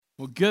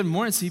Well, good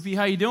morning, CP.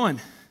 How you doing?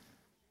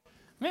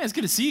 Man, it's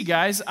good to see you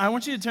guys. I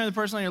want you to turn to the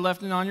person on your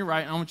left and on your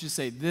right, and I want you to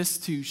say, "This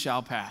too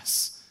shall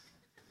pass."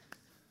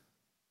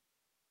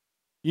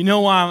 You know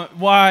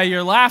why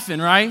you're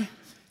laughing, right?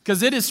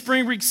 Because it is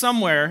spring break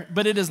somewhere,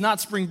 but it is not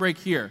spring break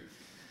here.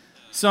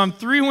 So I'm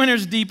 3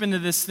 winters deep into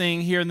this thing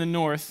here in the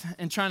north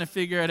and trying to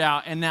figure it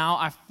out, and now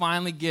I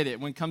finally get it.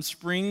 When come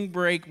spring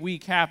break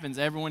week happens,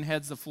 everyone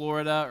heads to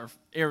Florida or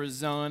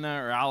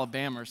Arizona or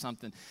Alabama or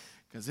something.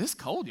 Because it's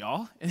cold,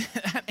 y'all.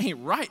 That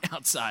ain't right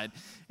outside.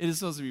 It is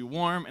supposed to be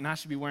warm, and I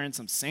should be wearing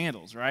some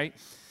sandals, right?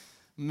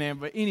 Man,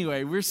 but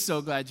anyway, we're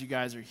so glad you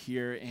guys are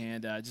here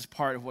and just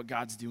part of what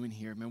God's doing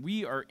here. Man,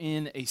 we are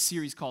in a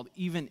series called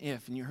Even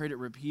If, and you heard it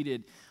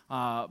repeated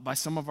by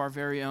some of our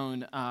very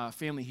own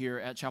family here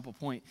at Chapel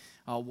Point,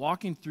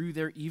 walking through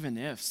their even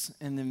ifs.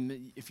 And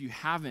then if you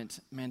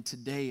haven't, man,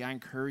 today I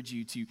encourage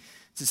you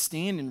to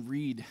stand and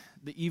read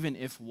the even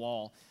if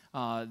wall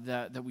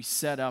that we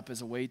set up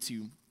as a way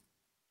to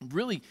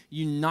really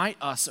unite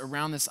us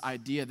around this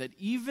idea that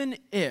even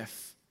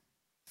if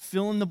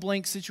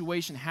fill-in-the-blank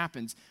situation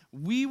happens,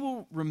 we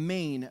will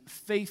remain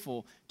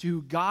faithful to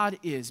who God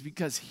is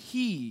because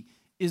He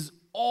is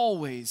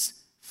always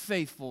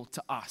faithful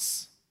to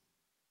us.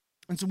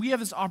 And so we have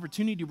this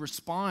opportunity to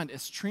respond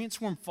as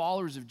transformed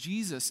followers of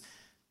Jesus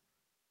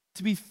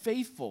to be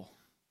faithful,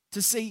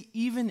 to say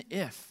even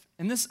if.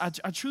 And this, I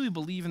truly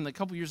believe in the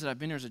couple years that I've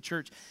been here as a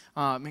church,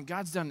 man,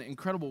 God's done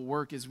incredible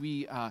work as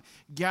we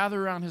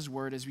gather around His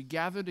Word, as we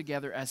gather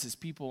together as His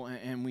people,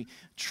 and we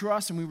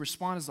trust and we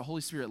respond as the Holy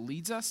Spirit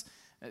leads us.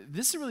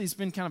 This really has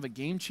been kind of a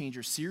game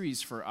changer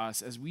series for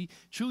us as we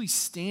truly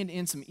stand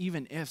in some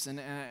even ifs. And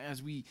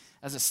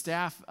as a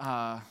staff,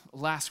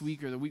 last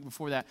week or the week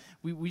before that,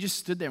 we just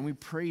stood there and we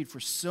prayed for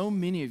so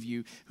many of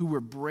you who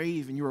were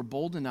brave and you were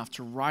bold enough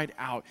to write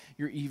out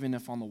your even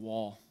if on the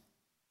wall.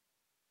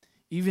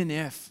 Even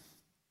if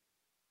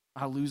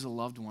I lose a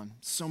loved one.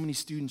 So many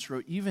students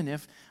wrote, even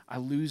if I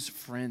lose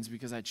friends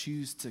because I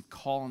choose to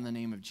call on the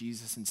name of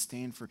Jesus and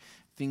stand for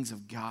things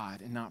of God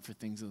and not for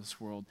things of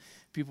this world.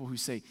 People who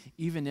say,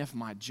 even if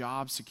my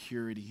job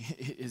security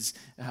is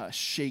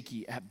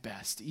shaky at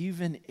best,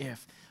 even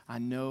if I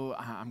know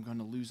I'm going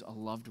to lose a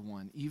loved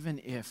one, even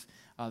if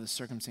the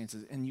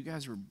circumstances, and you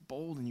guys were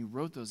bold and you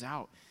wrote those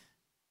out.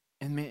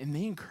 And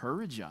they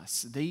encourage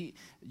us. They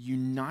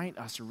unite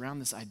us around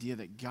this idea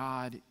that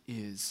God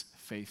is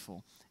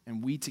faithful.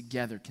 And we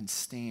together can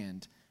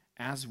stand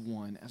as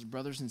one, as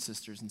brothers and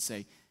sisters, and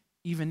say,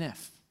 even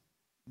if,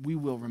 we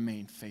will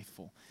remain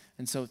faithful.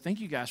 And so thank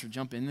you guys for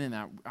jumping in.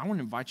 I want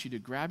to invite you to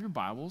grab your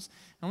Bibles.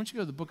 I want you to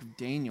go to the book of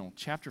Daniel,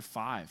 chapter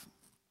 5.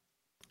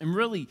 And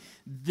really,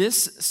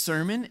 this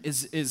sermon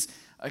is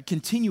a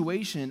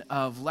continuation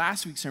of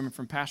last week's sermon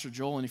from Pastor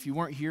Joel. And if you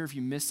weren't here, if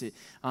you missed it,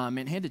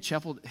 head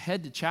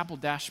to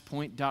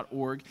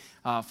chapel-point.org,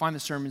 find the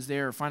sermons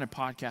there, or find a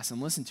podcast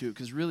and listen to it.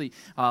 Because really,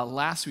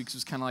 last week's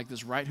was kind of like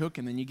this right hook,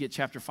 and then you get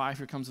chapter 5,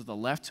 here comes with the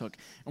left hook.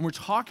 And we're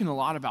talking a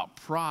lot about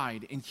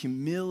pride and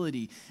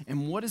humility,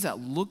 and what does that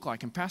look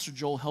like? And Pastor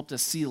Joel helped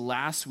us see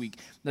last week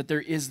that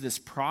there is this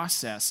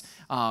process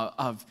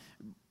of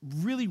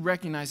really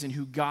recognizing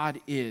who God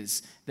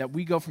is, that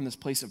we go from this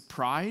place of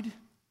pride,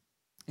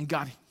 and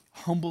God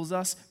humbles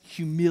us,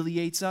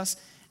 humiliates us,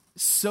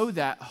 so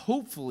that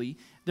hopefully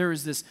there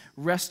is this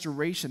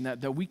restoration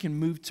that we can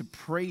move to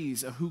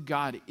praise of who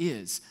God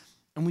is.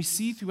 And we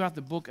see throughout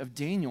the book of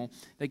Daniel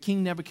that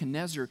King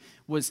Nebuchadnezzar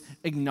was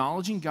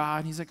acknowledging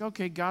God. He's like,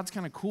 okay, God's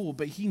kind of cool,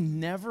 but he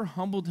never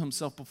humbled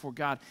himself before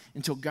God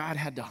until God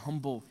had to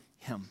humble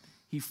him.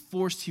 He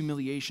forced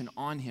humiliation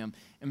on him,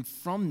 and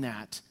from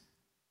that,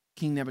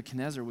 King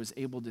Nebuchadnezzar was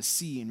able to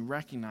see and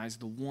recognize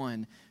the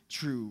one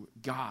true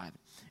God.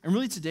 And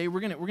really today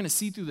we're gonna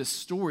see through this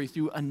story,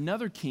 through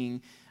another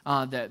king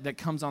that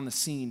comes on the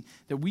scene,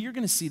 that we are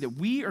going to see that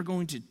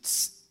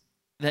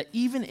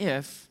even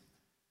if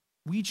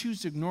we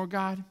choose to ignore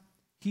God,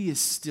 He is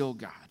still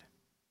God.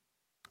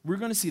 We're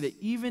going to see that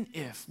even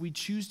if we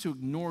choose to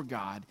ignore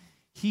God,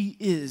 He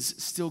is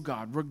still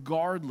God,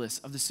 regardless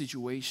of the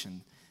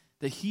situation.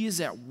 That He is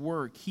at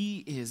work. He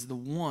is the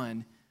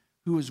one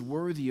who is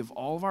worthy of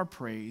all of our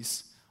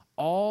praise,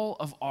 all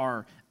of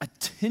our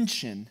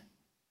attention,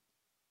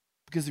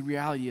 because the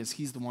reality is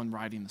He's the one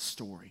writing the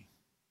story.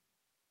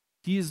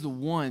 He is the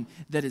one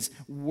that is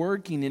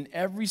working in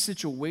every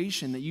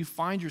situation that you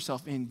find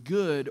yourself in,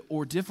 good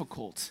or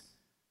difficult.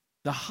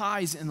 The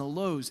highs and the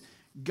lows,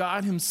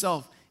 God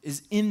Himself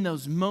is in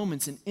those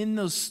moments and in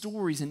those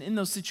stories and in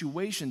those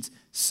situations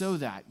so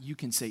that you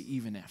can say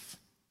even if.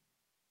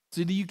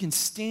 So that you can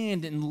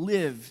stand and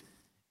live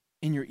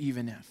in your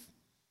even if.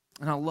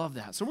 And I love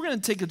that. So we're going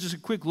to take just a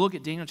quick look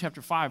at Daniel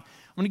chapter 5. I'm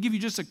going to give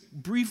you just a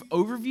brief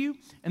overview,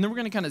 and then we're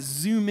going to kind of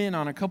zoom in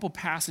on a couple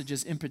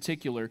passages in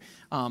particular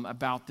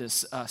about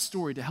this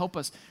story to help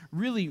us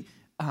really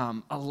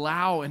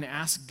allow and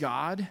ask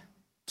God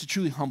to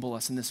truly humble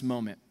us in this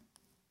moment.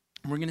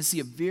 And we're going to see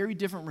a very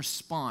different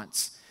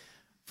response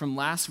from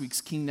last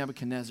week's King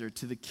Nebuchadnezzar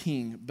to the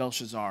king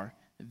Belshazzar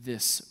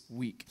this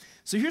week.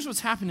 So here's what's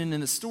happening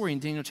in the story in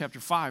Daniel chapter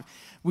 5.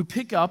 We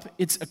pick up,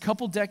 it's a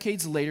couple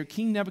decades later.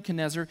 King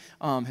Nebuchadnezzar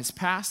has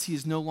passed. He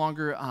is no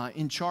longer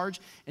in charge.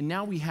 And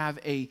now we have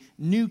a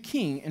new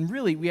king. And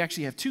really, we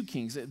actually have two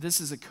kings. This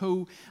is a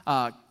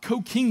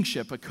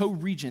co-kingship, a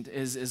co-regent,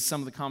 as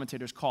some of the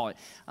commentators call it.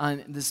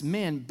 And this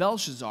man,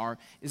 Belshazzar,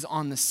 is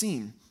on the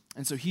scene.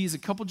 And so he's a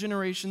couple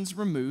generations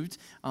removed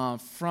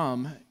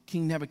from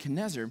King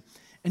Nebuchadnezzar.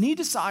 And he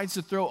decides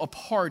to throw a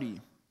party.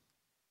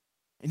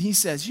 And he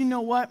says, you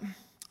know what?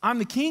 I'm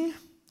the king.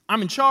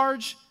 I'm in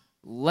charge.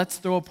 Let's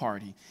throw a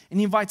party. And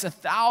he invites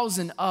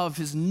 1,000 of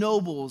his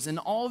nobles and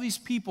all these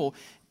people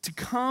to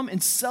come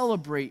and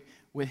celebrate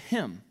with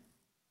him.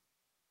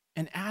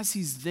 And as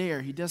he's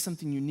there, he does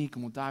something unique,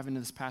 and we'll dive into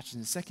this passage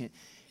in a second.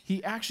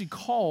 He actually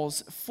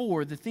calls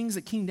for the things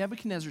that King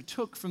Nebuchadnezzar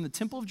took from the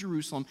temple of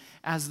Jerusalem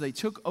as they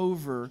took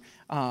over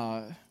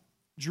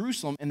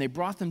Jerusalem, and they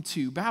brought them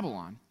to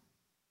Babylon.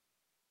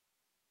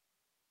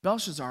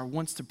 Belshazzar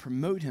wants to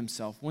promote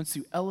himself, wants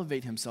to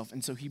elevate himself,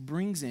 and so he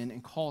brings in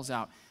and calls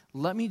out,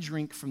 let me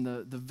drink from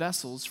the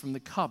vessels, from the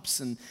cups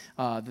and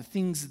the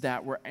things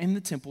that were in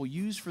the temple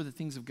used for the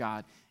things of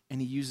God, and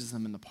he uses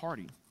them in the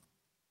party.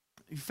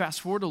 If you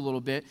fast forward a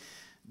little bit,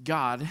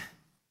 God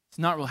is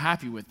not real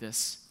happy with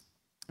this.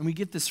 And we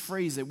get this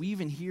phrase that we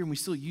even hear and we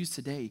still use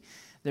today.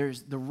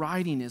 The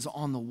writing is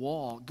on the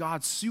wall.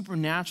 God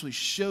supernaturally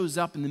shows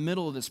up in the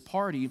middle of this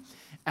party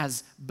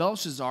as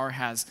Belshazzar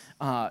has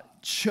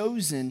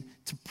chosen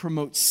to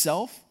promote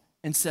self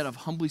instead of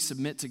humbly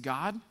submit to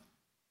God.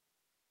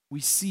 We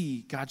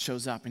see God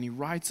shows up and he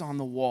writes on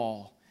the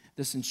wall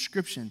this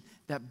inscription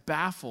that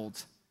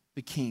baffled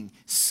the king,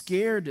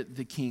 scared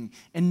the king,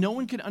 and no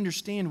one could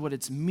understand what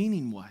its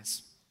meaning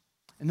was.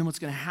 And then what's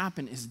going to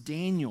happen is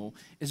Daniel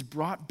is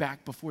brought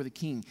back before the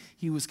king.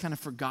 He was kind of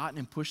forgotten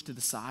and pushed to the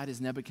side as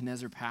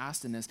Nebuchadnezzar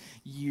passed, and as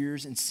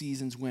years and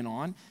seasons went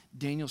on,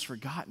 Daniel's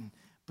forgotten.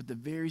 But the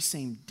very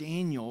same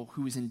Daniel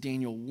who was in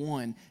Daniel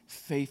 1,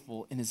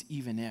 faithful in his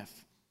even if,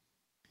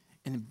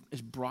 and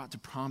is brought to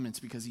prominence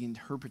because he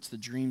interprets the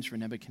dreams for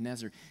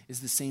Nebuchadnezzar,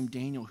 is the same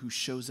Daniel who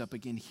shows up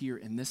again here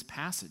in this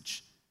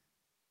passage.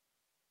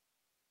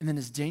 And then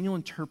as Daniel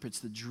interprets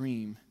the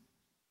dream,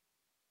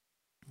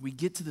 we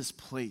get to this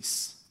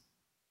place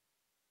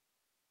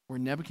where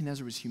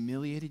Nebuchadnezzar was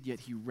humiliated,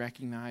 yet he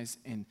recognized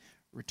and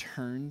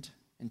returned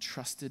and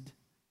trusted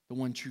the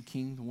one true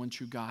king, the one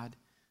true God.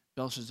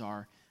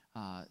 Belshazzar,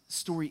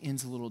 story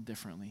ends a little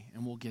differently,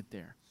 and we'll get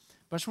there.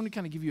 But I just want to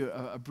kind of give you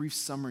a brief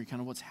summary, kind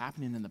of what's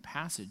happening in the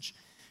passage.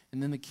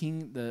 And then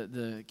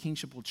the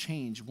kingship will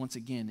change once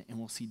again, and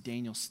we'll see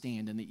Daniel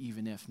stand in the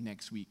even if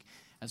next week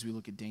as we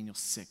look at Daniel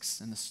 6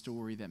 and the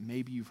story that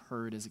maybe you've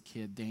heard as a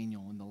kid,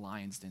 Daniel in the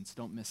lion's den. So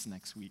don't miss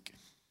next week.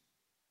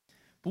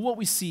 But what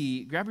we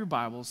see, grab your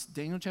Bibles,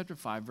 Daniel chapter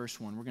 5, verse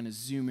 1. We're going to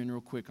zoom in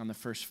real quick on the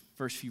first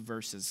few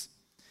verses.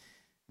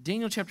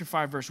 Daniel chapter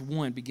 5, verse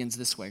 1 begins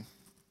this way.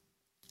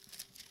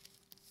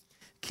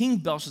 King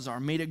Belshazzar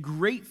made a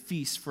great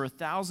feast for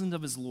 1,000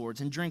 of his lords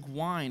and drank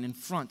wine in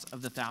front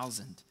of the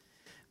 1,000.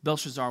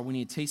 Belshazzar, when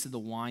he had tasted the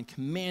wine,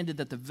 commanded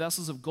that the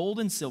vessels of gold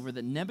and silver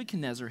that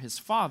Nebuchadnezzar, his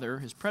father,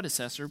 his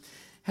predecessor,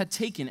 had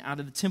taken out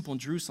of the temple in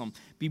Jerusalem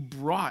be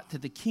brought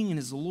that the king and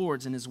his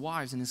lords and his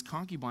wives and his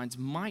concubines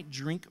might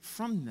drink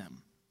from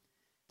them.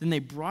 Then they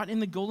brought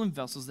in the golden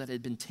vessels that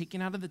had been taken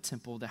out of the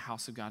temple of the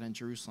house of God in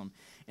Jerusalem.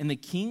 And the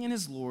king and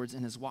his lords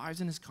and his wives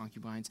and his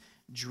concubines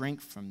drank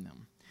from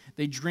them.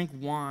 They drank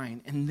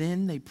wine, and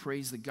then they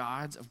praised the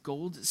gods of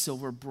gold,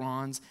 silver,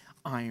 bronze,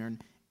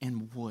 iron,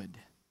 and wood.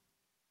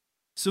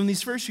 So in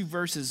these first few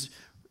verses,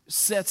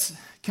 sets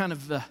kind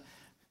of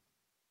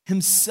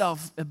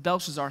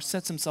Belshazzar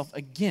sets himself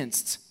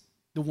against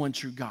the one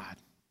true God.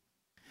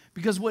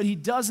 Because what he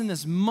does in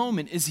this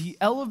moment is he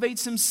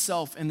elevates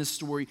himself in the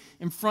story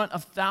in front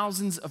of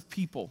thousands of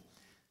people.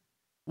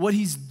 What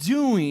he's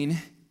doing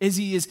is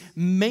he is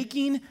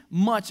making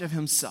much of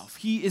himself.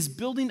 He is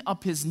building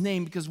up his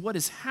name, because what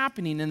is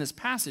happening in this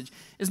passage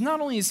is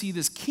not only is he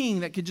this king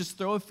that could just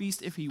throw a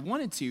feast if he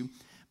wanted to,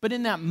 but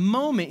in that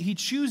moment, he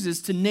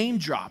chooses to name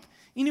drop.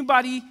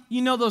 Anybody,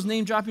 you know those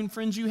name dropping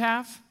friends you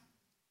have?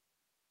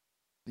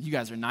 You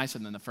guys are nicer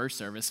than the first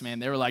service, man.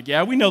 They were like,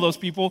 yeah, we know those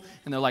people.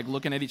 And they're like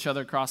looking at each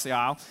other across the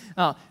aisle.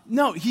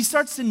 No, he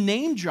starts to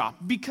name drop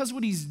because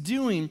what he's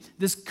doing,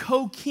 this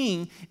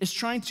co-king, is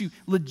trying to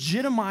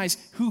legitimize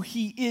who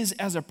he is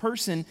as a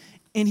person.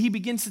 And he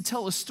begins to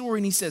tell a story,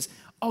 and he says,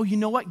 oh, you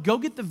know what? Go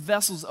get the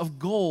vessels of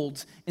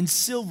gold and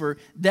silver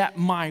that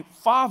my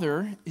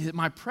father,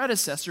 my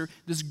predecessor,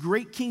 this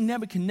great king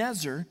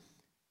Nebuchadnezzar, and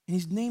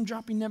he's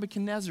name-dropping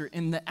Nebuchadnezzar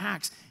in the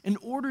Acts in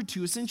order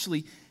to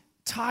essentially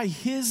tie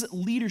his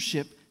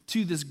leadership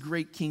to this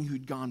great king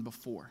who'd gone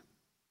before.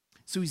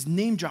 So he's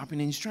name-dropping,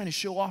 and he's trying to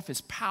show off his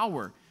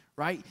power,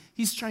 right?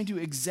 He's trying to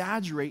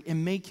exaggerate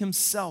and make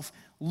himself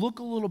look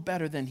a little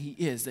better than he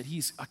is, that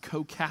he's a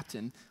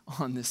co-captain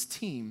on this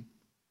team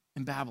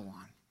in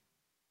Babylon.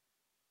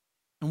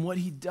 And what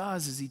he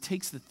does is he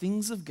takes the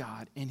things of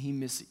God and he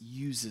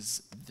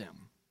misuses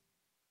them.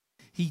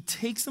 He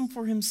takes them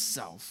for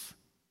himself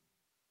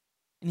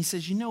And he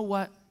says, you know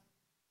what?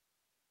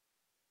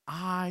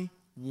 I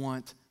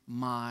want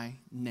my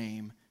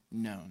name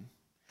known.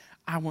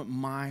 I want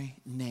my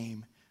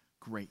name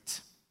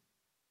great.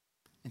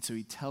 And so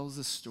he tells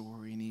the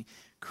story and he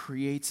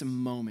creates a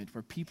moment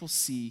where people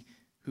see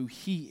who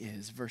he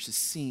is versus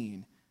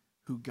seeing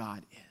who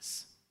God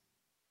is.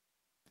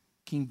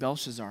 King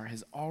Belshazzar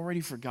has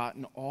already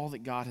forgotten all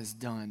that God has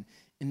done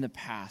in the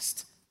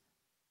past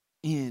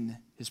in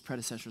his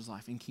predecessor's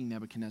life, in King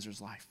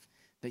Nebuchadnezzar's life,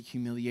 that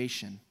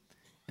humiliation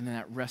and then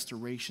that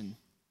restoration.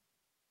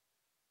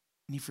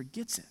 And he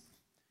forgets it.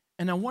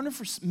 And I wonder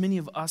for many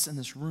of us in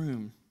this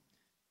room,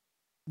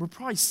 we're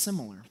probably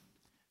similar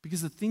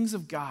because the things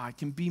of God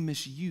can be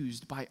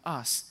misused by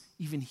us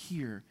even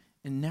here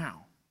and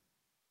now.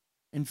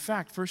 In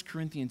fact, 1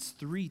 Corinthians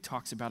 3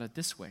 talks about it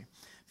this way.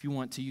 If you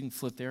want to, you can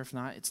flip there. If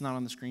not, it's not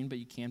on the screen, but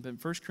you can. But in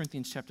 1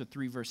 Corinthians chapter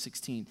 3, verse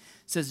 16, it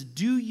says,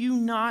 do you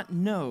not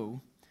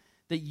know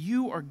that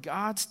you are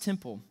God's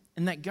temple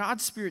and that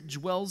God's Spirit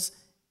dwells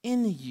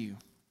in you?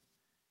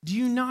 Do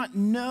you not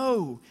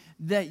know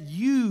that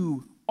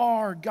you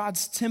are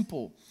God's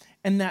temple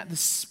and that the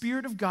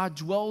Spirit of God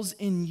dwells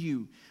in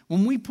you?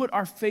 When we put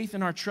our faith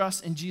and our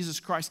trust in Jesus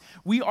Christ,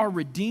 we are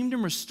redeemed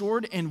and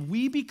restored, and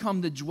we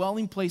become the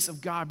dwelling place of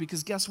God.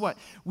 Because guess what?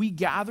 We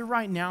gather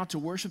right now to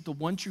worship the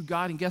one true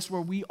God, and guess where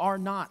we are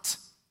not?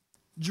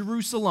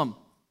 Jerusalem,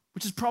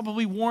 which is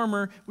probably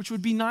warmer, which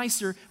would be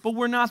nicer, but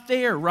we're not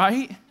there,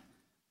 right?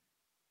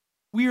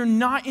 We are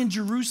not in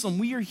Jerusalem.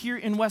 We are here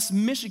in West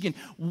Michigan.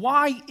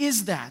 Why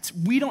is that?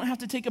 We don't have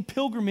to take a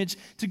pilgrimage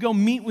to go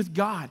meet with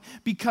God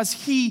because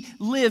he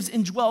lives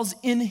and dwells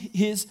in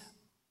his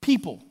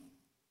people.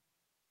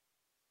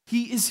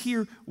 He is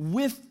here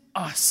with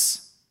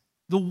us.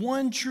 The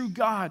one true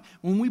God,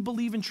 when we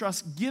believe and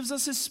trust, gives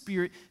us his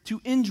Spirit to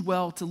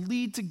indwell, to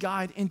lead, to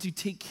guide, and to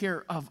take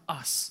care of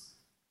us.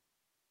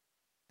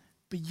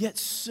 But yet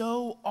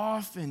so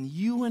often,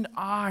 you and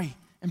I,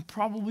 and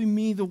probably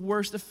me, the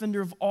worst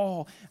offender of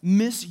all,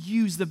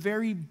 misuse the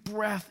very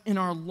breath in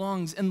our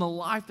lungs and the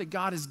life that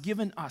God has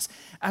given us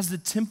as the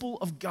temple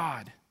of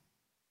God.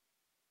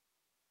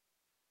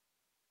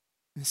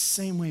 In the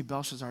same way,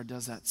 Belshazzar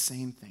does that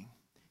same thing.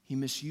 He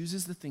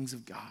misuses the things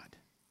of God.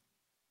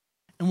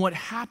 And what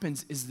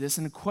happens is this,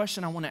 and a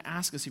question I want to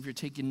ask us if you're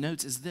taking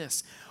notes is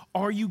this: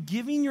 are you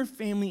giving your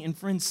family and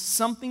friends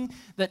something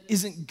that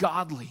isn't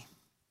godly?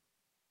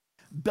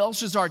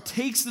 Belshazzar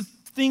takes the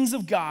things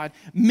of God,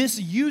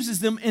 misuses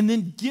them, and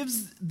then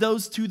gives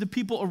those to the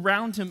people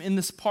around him in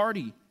this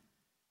party.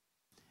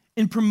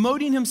 In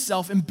promoting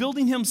himself and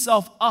building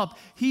himself up,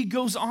 he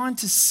goes on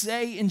to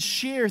say and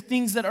share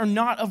things that are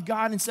not of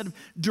God instead of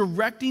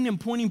directing and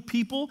pointing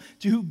people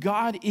to who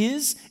God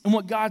is and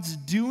what God's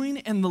doing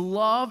and the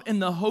love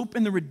and the hope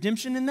and the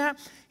redemption in that.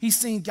 He's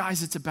saying,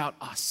 guys, it's about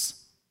us.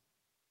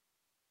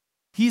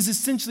 He's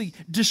essentially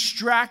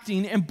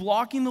distracting and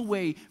blocking the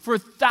way for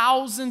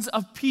thousands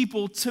of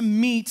people to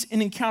meet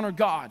and encounter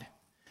God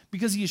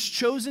because he has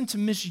chosen to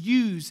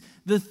misuse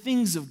the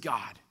things of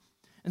God.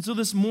 And so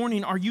this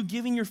morning, are you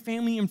giving your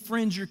family and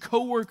friends, your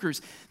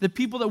coworkers, the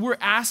people that we're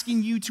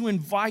asking you to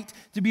invite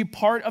to be a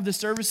part of the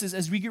services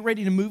as we get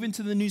ready to move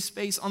into the new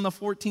space on the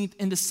 14th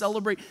and to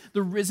celebrate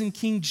the risen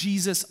King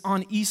Jesus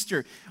on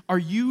Easter? Are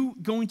you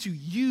going to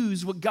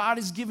use what God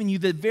has given you,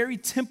 the very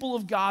temple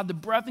of God, the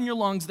breath in your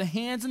lungs, the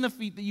hands and the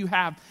feet that you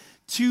have,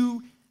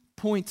 to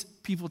point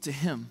people to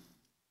him?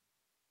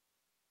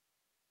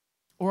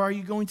 Or are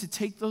you going to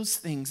take those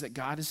things that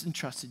God has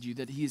entrusted you,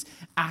 that he is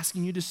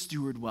asking you to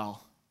steward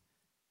well,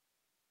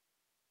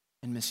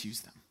 and misuse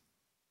them?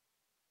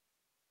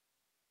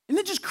 Isn't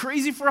it just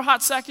crazy for a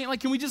hot second? Like,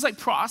 can we just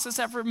process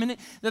that for a minute?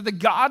 That the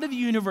God of the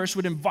universe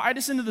would invite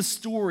us into the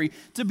story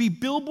to be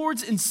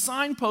billboards and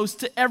signposts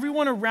to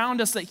everyone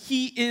around us that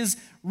he is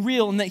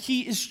real and that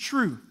he is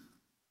true.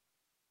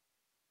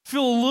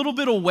 Feel a little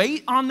bit of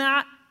weight on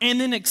that and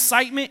then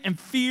excitement and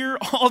fear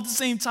all at the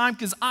same time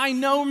because I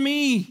know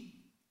me.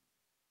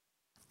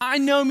 I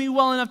know me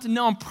well enough to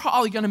know I'm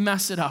probably going to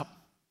mess it up.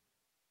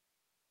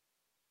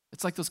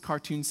 It's like those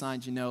cartoon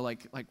signs,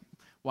 like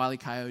Wile E.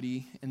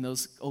 Coyote and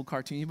those old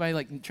cartoons.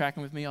 Anybody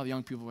tracking with me? All the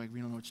young people we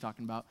don't know what you're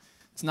talking about.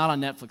 It's not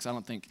on Netflix, I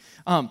don't think.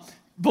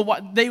 But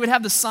what they would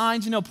have the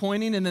signs,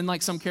 pointing, and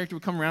then some character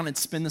would come around and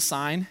spin the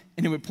sign,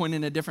 and it would point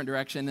in a different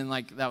direction, and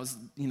that was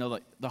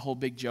the whole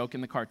big joke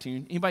in the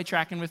cartoon. Anybody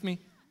tracking with me?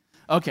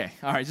 Okay,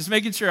 all right, just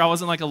making sure I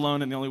wasn't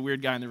alone and the only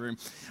weird guy in the room.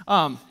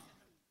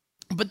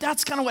 But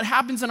that's kind of what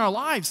happens in our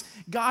lives.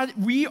 God,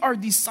 we are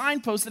these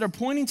signposts that are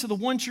pointing to the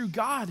one true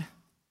God.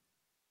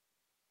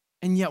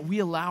 And yet we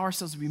allow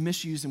ourselves to be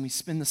misused and we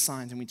spin the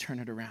signs and we turn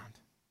it around.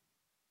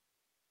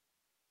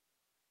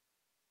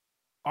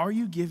 Are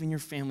you giving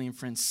your family and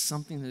friends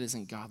something that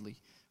isn't godly?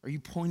 Are you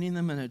pointing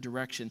them in a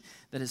direction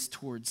that is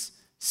towards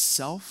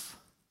self,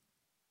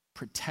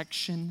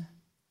 protection,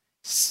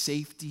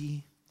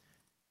 safety,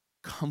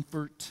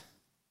 comfort?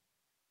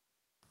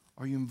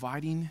 Are you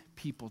inviting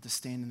people to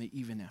stand in the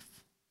even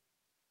if?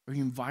 Are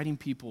you inviting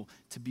people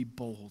to be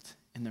bold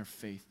in their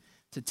faith,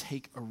 to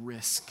take a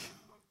risk?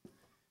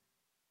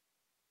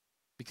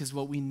 Because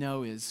what we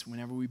know is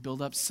whenever we build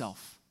up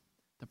self,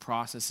 the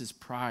process is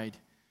pride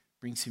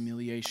brings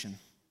humiliation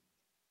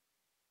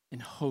in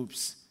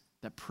hopes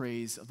that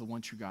praise of the one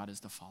true God is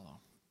to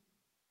follow.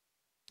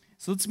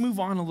 So let's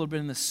move on a little bit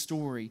in the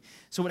story.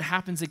 So what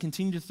happens, they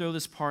continue to throw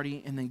this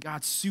party, and then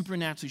God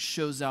supernaturally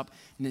shows up,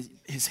 and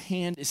his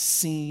hand is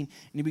seen,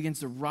 and he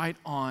begins to write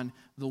on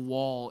the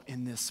wall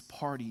in this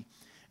party.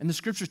 And the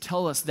scriptures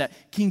tell us that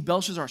King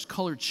Belshazzar's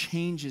color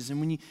changes. And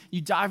when you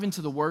dive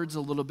into the words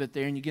a little bit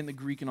there, and you get in the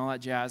Greek and all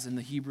that jazz, and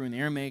the Hebrew and the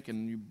Aramaic,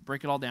 and you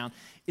break it all down,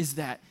 is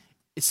that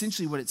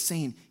essentially what it's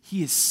saying,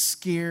 he is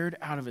scared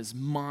out of his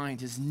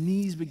mind. His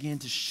knees begin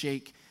to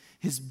shake.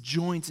 His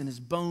joints and his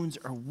bones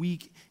are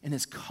weak, and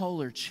his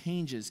color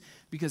changes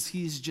because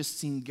he's just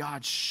seen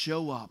God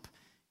show up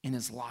in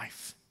his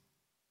life.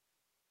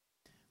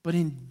 But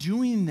in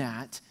doing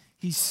that,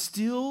 he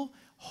still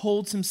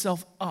holds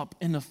himself up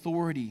in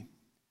authority.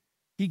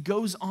 He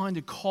goes on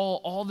to call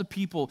all the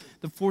people,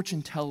 the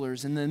fortune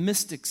tellers and the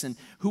mystics and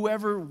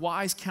whoever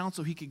wise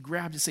counsel he could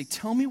grab to say,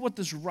 tell me what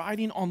this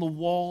writing on the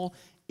wall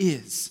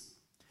is.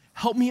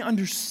 Help me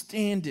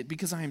understand it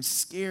because I am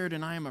scared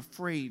and I am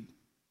afraid.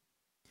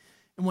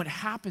 And what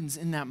happens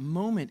in that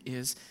moment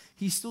is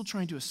he's still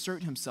trying to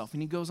assert himself.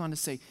 And he goes on to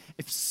say,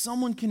 if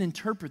someone can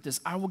interpret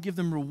this, I will give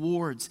them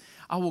rewards.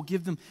 I will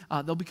give them,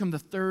 they'll become the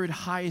third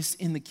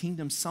highest in the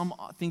kingdom. Some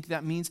think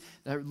that means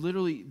that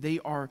literally they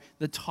are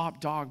the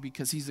top dog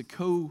because he's a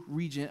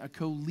co-regent, a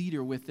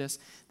co-leader with this.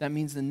 That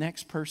means the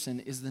next person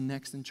is the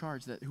next in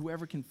charge, that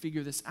whoever can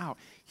figure this out,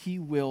 he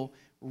will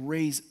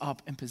raise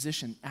up in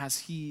position as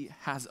he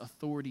has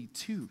authority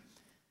to.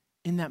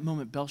 In that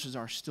moment,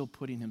 Belshazzar is still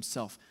putting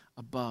himself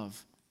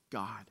above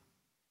God.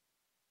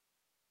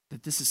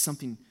 That this is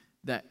something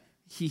that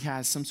he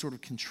has some sort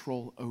of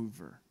control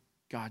over,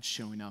 God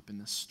showing up in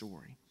this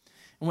story.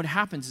 And what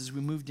happens is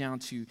we move down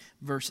to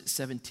verse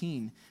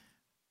 17.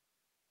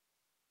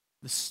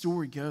 The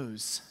story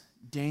goes,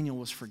 Daniel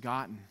was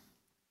forgotten.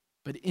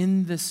 But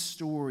in this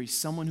story,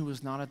 someone who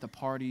was not at the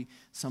party,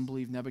 some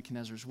believe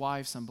Nebuchadnezzar's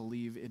wife, some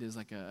believe it is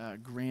like a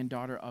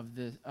granddaughter of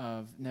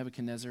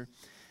Nebuchadnezzar.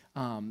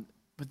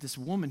 But this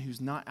woman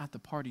who's not at the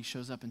party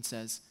shows up and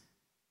says,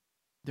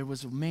 there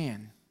was a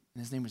man,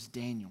 and his name was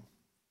Daniel.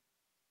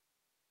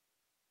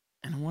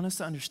 And I want us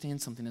to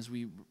understand something as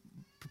we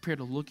prepare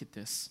to look at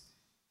this.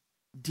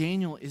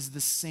 Daniel is the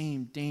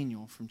same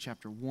Daniel from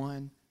chapter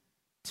 1,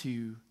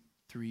 2,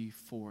 3,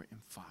 4, and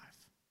 5.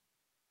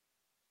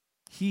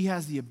 He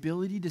has the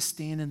ability to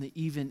stand in the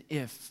even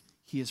if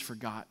he is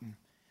forgotten.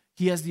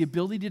 He has the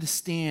ability to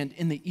stand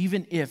in the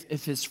even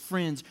if his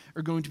friends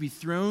are going to be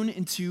thrown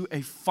into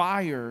a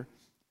fire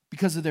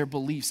because of their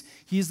beliefs.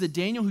 He is the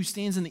Daniel who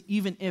stands in the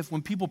even if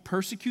when people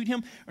persecute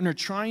him and are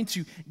trying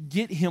to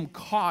get him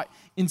caught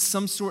in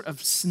some sort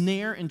of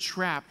snare and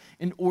trap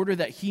in order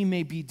that he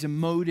may be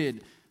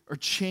demoted or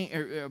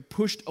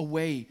pushed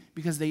away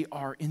because they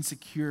are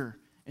insecure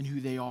in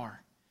who they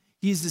are.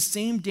 He is the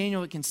same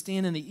Daniel that can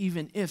stand in the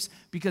even ifs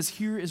because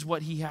here is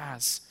what he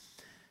has.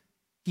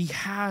 He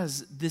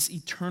has this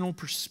eternal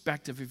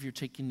perspective, if you're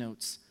taking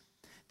notes.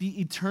 The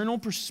eternal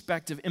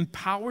perspective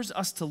empowers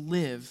us to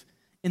live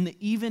in the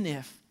even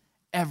if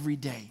every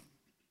day.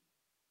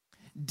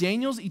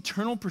 Daniel's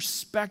eternal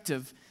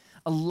perspective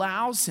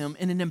allows him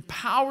and it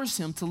empowers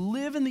him to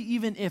live in the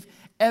even if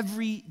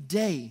every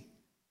day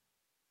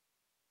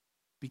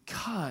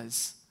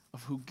because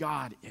of who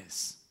God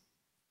is.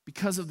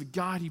 Because of the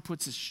God he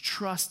puts his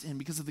trust in,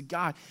 because of the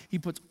God he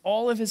puts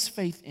all of his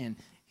faith in.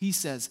 He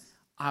says,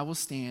 I will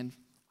stand,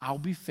 I'll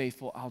be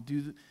faithful, I'll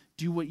do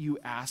what you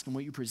ask and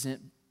what you present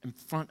in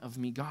front of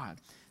me, God.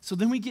 So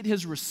then we get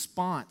his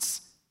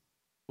response,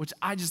 which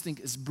I just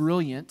think is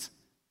brilliant.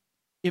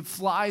 It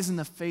flies in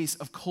the face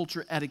of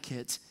culture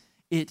etiquette.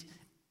 It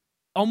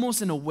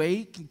almost in a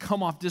way can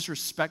come off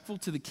disrespectful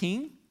to the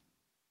king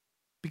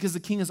because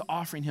the king is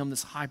offering him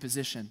this high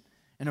position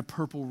in a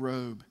purple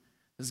robe,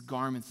 this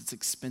garment that's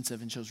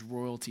expensive and shows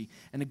royalty,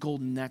 and a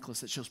golden necklace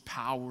that shows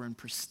power and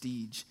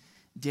prestige.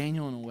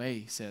 Daniel, in a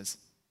way, says,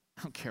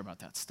 I don't care about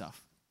that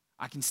stuff.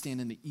 I can stand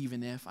in the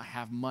even if I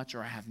have much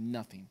or I have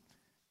nothing.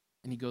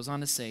 And he goes on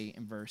to say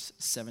in verse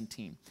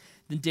 17,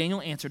 then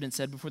Daniel answered and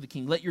said before the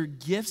king, let your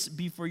gifts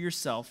be for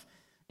yourself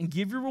and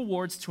give your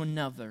rewards to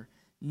another.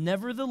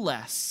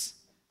 Nevertheless,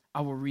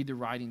 I will read the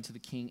writing to the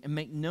king and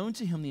make known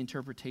to him the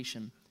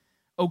interpretation.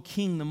 O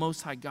king, the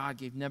Most High God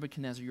gave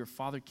Nebuchadnezzar your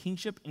father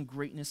kingship and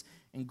greatness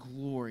and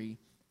glory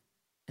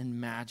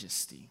and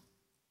majesty.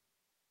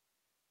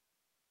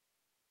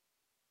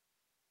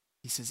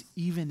 He says,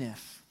 even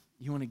if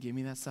you want to give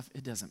me that stuff,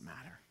 it doesn't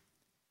matter.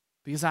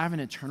 Because I have an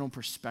eternal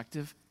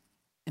perspective.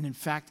 And in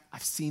fact,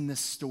 I've seen this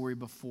story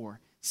before.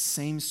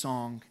 Same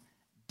song,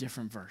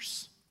 different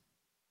verse.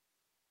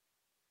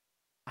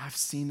 I've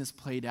seen this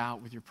played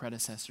out with your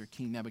predecessor,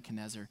 King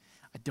Nebuchadnezzar.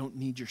 I don't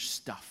need your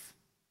stuff.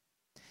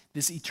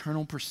 This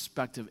eternal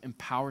perspective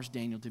empowers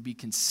Daniel to be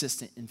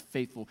consistent and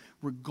faithful,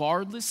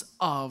 regardless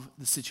of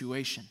the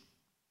situation.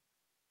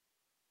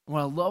 And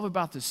what I love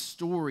about this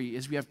story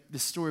is we have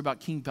this story about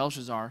King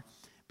Belshazzar,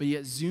 but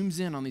yet zooms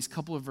in on these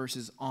couple of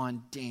verses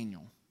on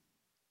Daniel.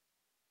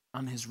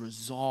 on his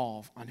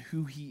resolve, on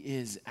who he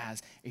is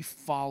as a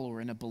follower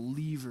and a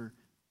believer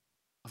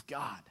of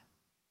God.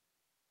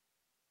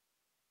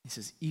 He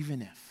says,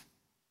 even if,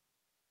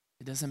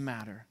 it doesn't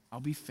matter, I'll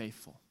be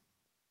faithful.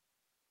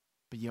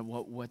 But yet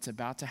what's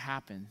about to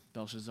happen,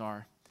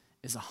 Belshazzar,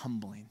 is a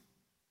humbling.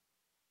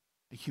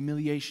 A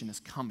humiliation is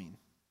coming.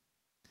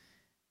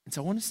 And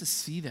so I want us to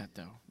see that,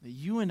 though, that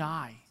you and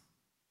I,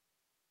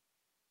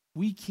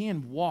 we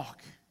can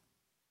walk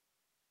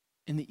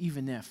in the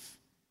even if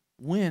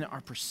when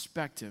our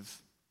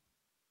perspective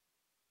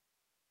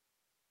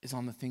is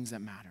on the things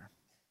that matter,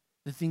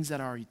 the things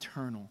that are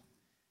eternal,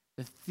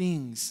 the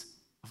things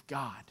of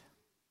God.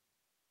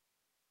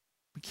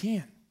 We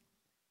can,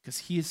 because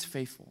he is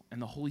faithful,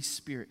 and the Holy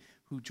Spirit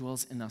who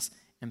dwells in us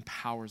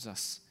empowers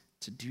us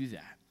to do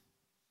that.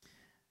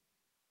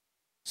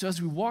 So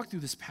as we walk through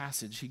this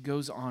passage, he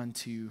goes on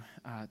to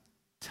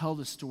tell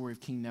the story of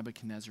King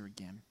Nebuchadnezzar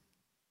again.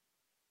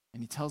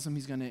 And he tells him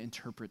he's going to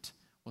interpret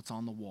what's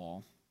on the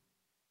wall.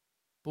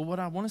 But what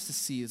I want us to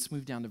see, let's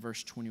move down to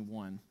verse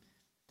 21,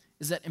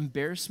 is that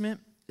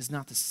embarrassment is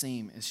not the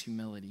same as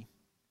humility.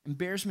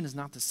 Embarrassment is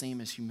not the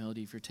same as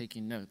humility if you're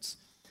taking notes.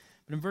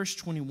 But in verse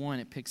 21,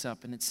 it picks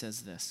up and it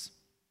says this.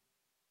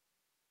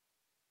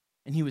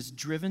 And he was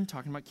driven,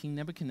 talking about King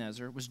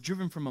Nebuchadnezzar, was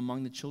driven from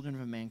among the children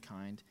of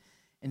mankind,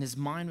 and his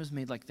mind was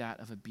made like that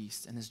of a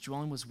beast, and his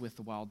dwelling was with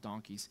the wild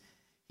donkeys.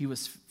 He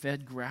was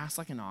fed grass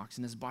like an ox,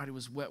 and his body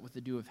was wet with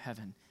the dew of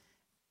heaven.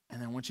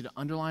 And I want you to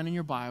underline in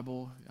your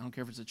Bible, I don't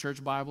care if it's a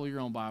church Bible, your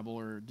own Bible,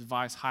 or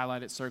device,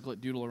 highlight it, circle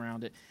it, doodle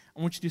around it.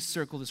 I want you to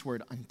circle this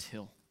word,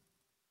 until.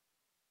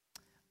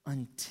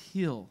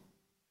 Until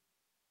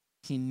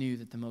he knew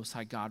that the Most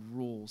High God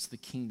rules the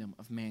kingdom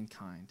of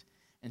mankind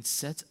and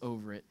sets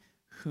over it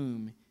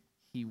whom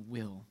he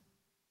will.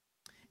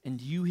 And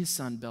you, his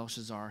son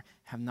Belshazzar,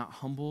 have not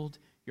humbled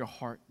your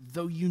heart,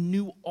 though you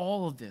knew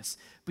all of this.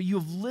 But you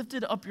have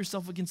lifted up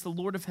yourself against the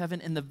Lord of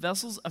heaven, and the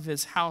vessels of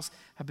his house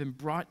have been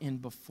brought in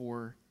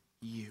before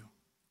you.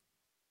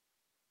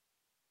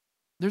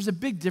 There's a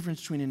big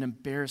difference between an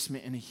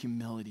embarrassment and a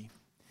humility.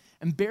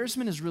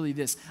 Embarrassment is really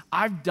this.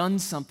 I've done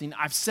something,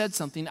 I've said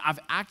something, I've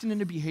acted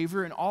in a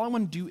behavior, and all I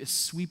want to do is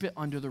sweep it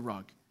under the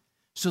rug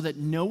so that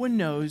no one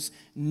knows,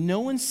 no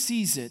one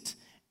sees it,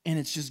 and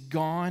it's just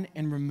gone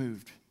and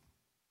removed.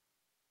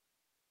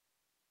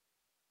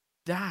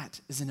 That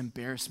is an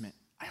embarrassment.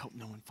 I hope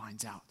no one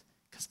finds out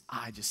because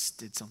I just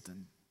did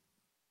something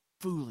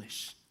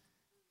foolish.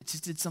 I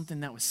just did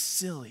something that was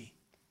silly.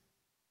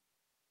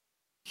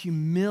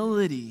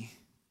 Humility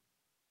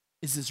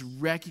is this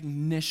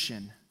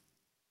recognition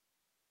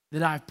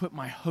that I've put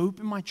my hope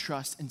and my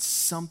trust in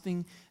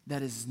something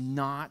that is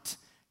not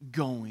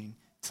going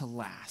to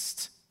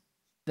last.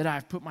 That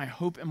I've put my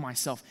hope in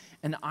myself,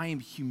 and I am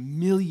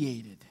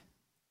humiliated.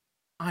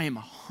 I am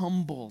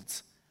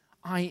humbled.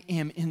 I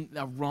am in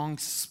the wrong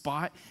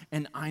spot,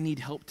 and I need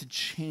help to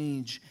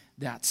change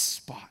that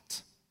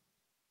spot.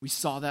 We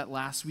saw that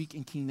last week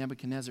in King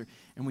Nebuchadnezzar,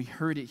 and we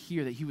heard it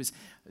here that he was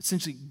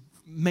essentially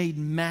made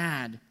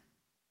mad.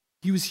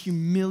 He was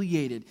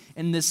humiliated,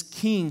 and this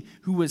king,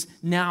 who was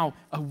now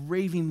a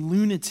raving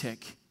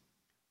lunatic,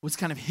 was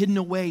kind of hidden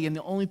away, and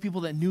the only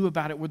people that knew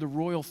about it were the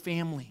royal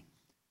family.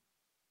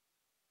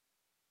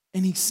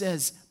 And he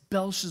says,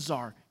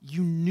 Belshazzar,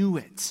 you knew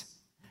it.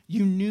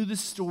 You knew the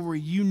story.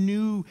 You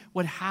knew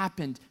what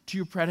happened to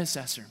your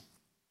predecessor.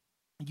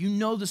 You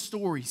know the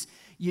stories,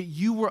 yet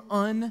you were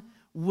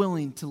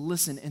unwilling to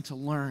listen and to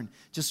learn.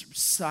 Just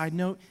side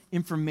note,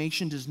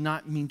 information does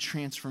not mean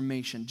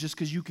transformation. Just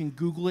because you can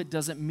Google it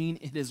doesn't mean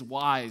it is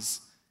wise.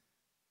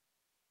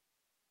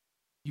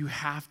 You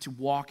have to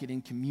walk it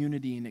in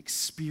community and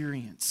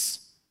experience.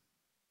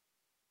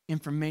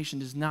 Information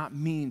does not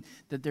mean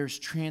that there's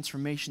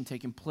transformation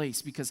taking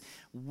place, because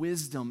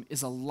wisdom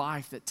is a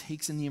life that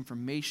takes in the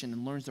information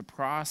and learns to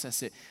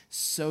process it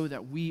so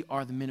that we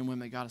are the men and women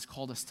that God has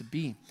called us to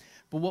be.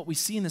 But what we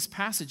see in this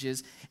passage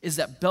is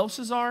that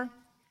Belshazzar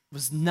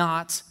was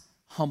not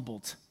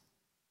humbled.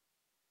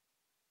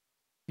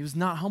 He was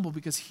not humble,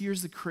 because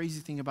here's the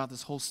crazy thing about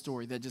this whole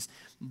story that just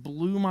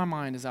blew my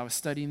mind as I was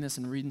studying this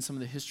and reading some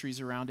of the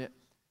histories around it.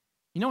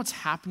 You know what's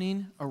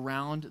happening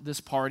around this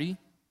party?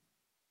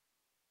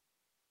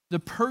 The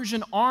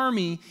Persian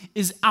army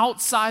is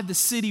outside the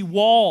city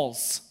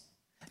walls.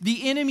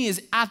 The enemy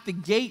is at the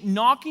gate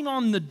knocking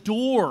on the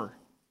door.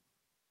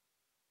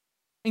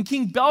 And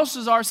King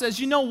Belshazzar says,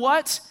 you know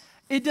what?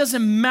 It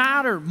doesn't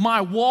matter.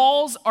 My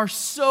walls are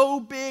so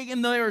big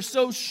and they are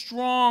so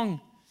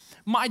strong.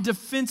 My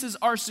defenses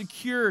are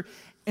secure.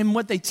 And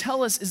what they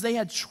tell us is they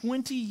had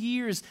 20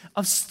 years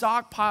of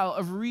stockpile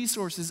of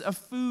resources, of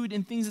food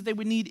and things that they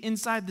would need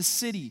inside the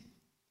city.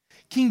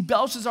 King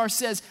Belshazzar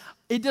says,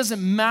 it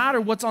doesn't matter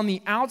what's on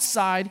the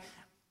outside,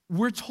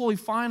 we're totally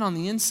fine on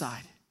the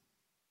inside.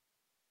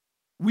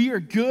 We are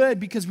good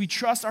because we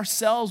trust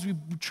ourselves, we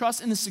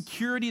trust in the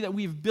security that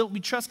we've built, we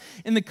trust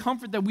in the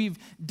comfort that we've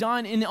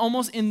done, and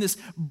almost in this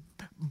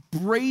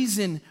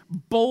brazen,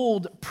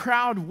 bold,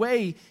 proud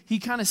way, he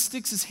kind of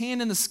sticks his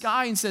hand in the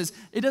sky and says,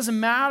 it doesn't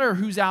matter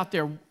who's out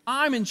there.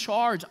 I'm in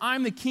charge.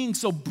 I'm the king.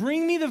 So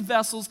bring me the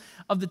vessels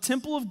of the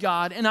temple of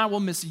God, and I will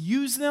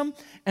misuse them,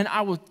 and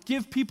I will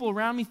give people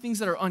around me things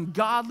that are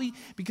ungodly,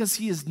 because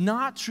he is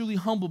not truly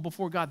humble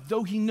before God,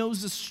 though he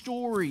knows the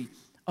story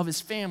of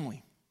his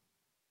family.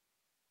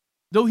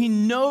 Though he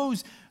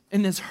knows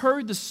and has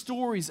heard the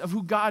stories of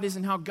who God is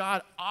and how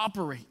God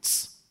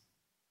operates.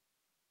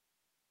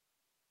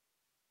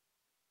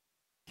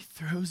 He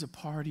throws a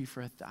party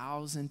for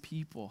 1,000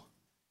 people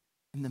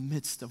in the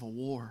midst of a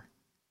war,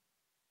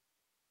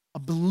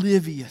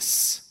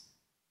 oblivious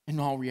in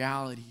all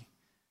reality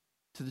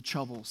to the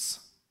troubles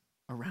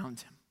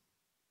around him,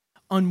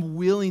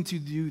 unwilling to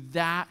do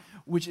that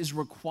which is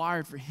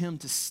required for him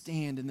to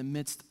stand in the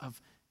midst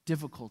of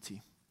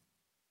difficulty.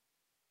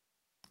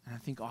 And I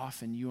think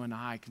often you and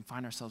I can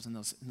find ourselves in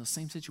those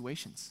same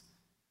situations,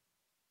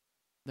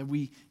 that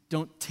we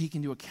don't take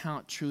into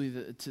account truly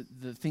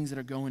the things that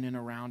are going in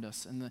around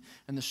us and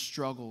the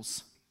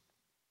struggles.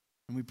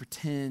 And we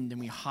pretend and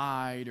we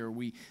hide, or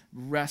we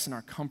rest in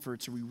our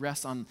comforts, or we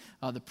rest on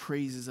the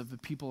praises of the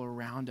people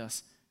around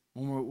us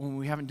when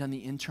we haven't done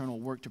the internal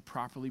work to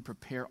properly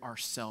prepare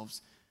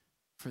ourselves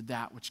for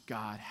that which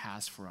God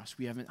has for us.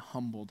 We haven't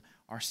humbled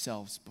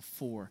ourselves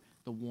before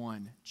the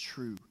one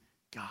true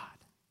God.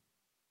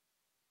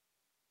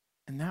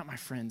 And that, my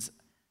friends,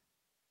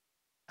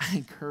 I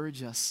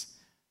encourage us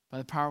by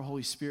the power of the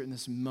Holy Spirit in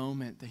this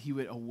moment, that he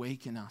would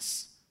awaken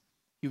us.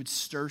 He would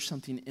stir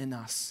something in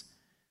us.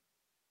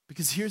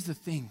 Because here's the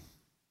thing.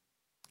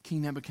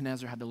 King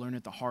Nebuchadnezzar had to learn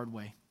it the hard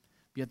way,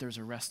 yet there's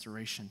a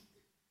restoration.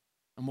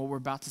 And what we're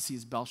about to see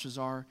is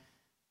Belshazzar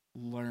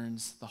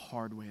learns the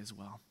hard way as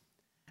well.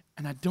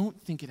 And I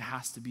don't think it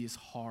has to be as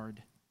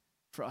hard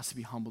for us to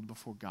be humbled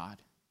before God,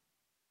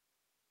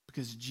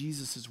 because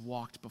Jesus has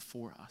walked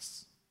before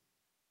us.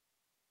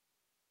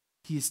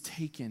 He has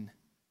taken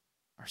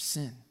our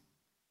sin.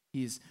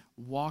 He has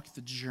walked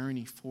the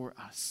journey for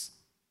us.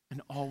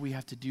 And all we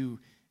have to do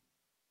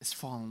is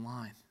fall in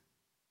line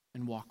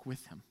and walk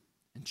with him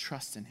and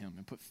trust in him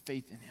and put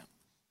faith in him.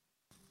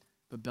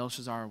 But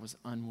Belshazzar was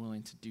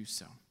unwilling to do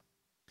so.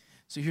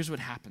 So here's what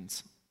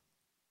happens.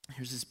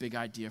 Here's this big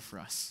idea for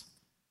us.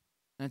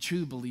 And I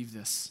truly believe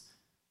this.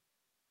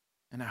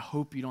 And I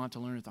hope you don't have to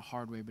learn it the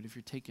hard way, but if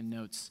you're taking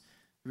notes,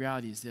 the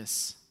reality is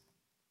this.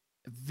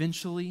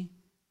 Eventually,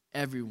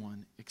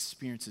 everyone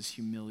experiences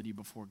humility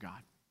before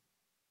God.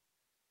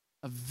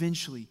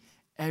 Eventually,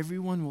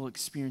 everyone will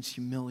experience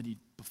humility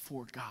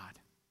before God.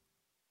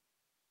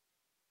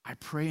 I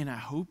pray and I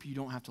hope you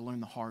don't have to learn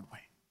the hard way.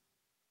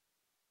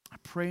 I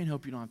pray and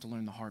hope you don't have to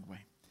learn the hard way,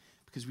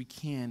 because we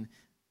can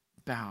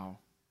bow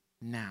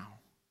now.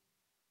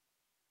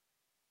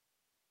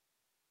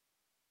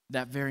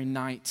 That very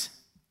night,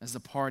 as the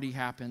party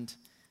happened,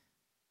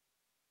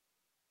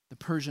 the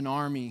Persian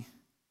army,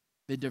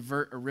 they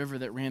divert a river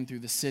that ran through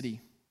the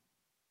city.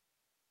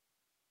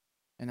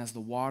 And as the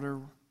water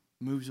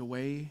moves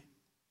away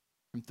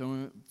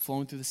from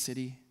flowing through the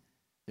city,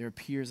 there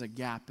appears a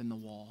gap in the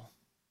wall.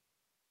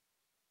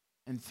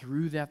 And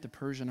through that, the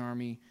Persian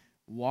army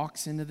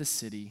walks into the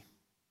city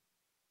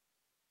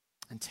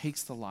and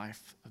takes the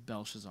life of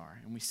Belshazzar.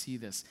 And we see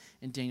this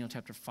in Daniel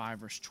chapter 5,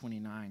 verse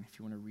 29, if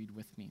you want to read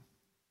with me.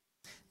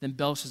 Then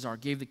Belshazzar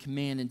gave the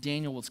command, and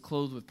Daniel was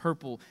clothed with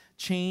purple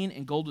chain,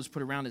 and gold was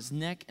put around his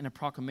neck, and a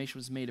proclamation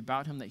was made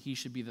about him that he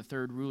should be the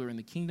third ruler in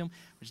the kingdom,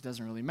 which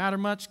doesn't really matter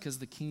much because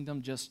the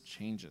kingdom just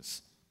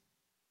changes.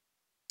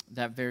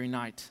 That very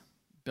night,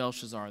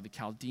 Belshazzar, the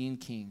Chaldean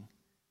king,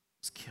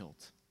 was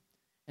killed.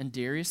 And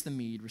Darius the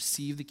Mede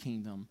received the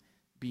kingdom,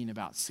 being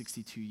about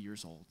 62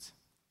 years old.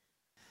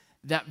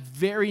 That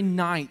very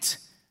night,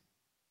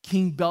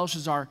 King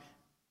Belshazzar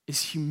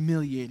is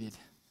humiliated.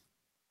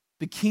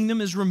 The kingdom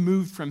is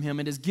removed from him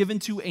and is given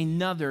to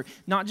another,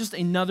 not just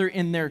another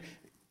in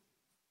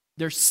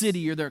their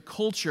city or their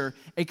culture.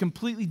 A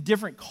completely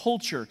different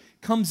culture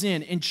comes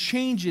in and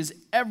changes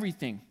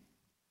everything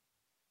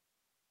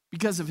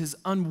because of his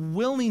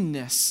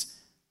unwillingness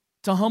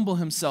to humble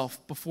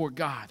himself before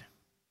God.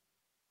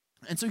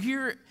 And so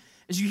here,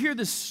 as you hear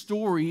this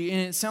story, and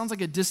it sounds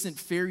like a distant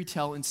fairy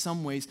tale in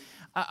some ways,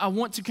 I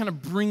want to kind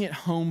of bring it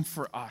home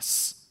for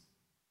us.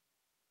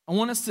 I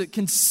want us to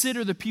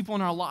consider the people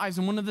in our lives.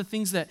 And one of the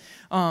things that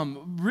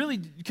really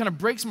kind of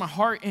breaks my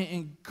heart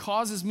and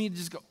causes me to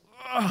just go,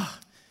 ugh,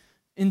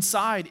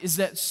 inside is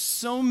that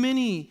so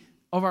many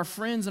of our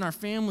friends and our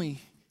family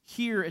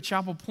here at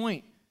Chapel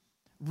Point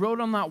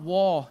wrote on that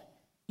wall,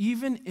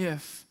 even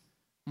if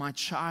my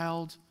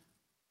child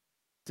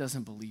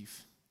doesn't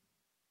believe,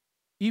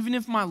 even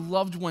if my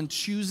loved one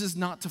chooses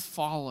not to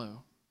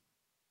follow,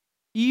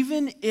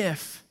 even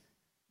if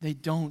they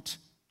don't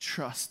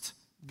trust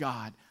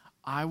God,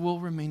 I will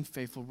remain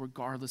faithful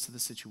regardless of the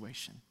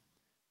situation.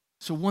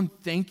 So one,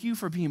 thank you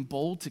for being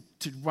bold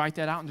to write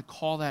that out and to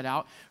call that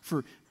out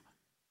for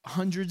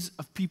hundreds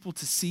of people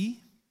to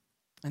see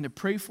and to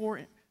pray for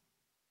it.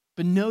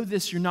 But know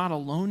this, you're not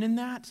alone in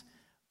that.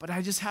 But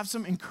I just have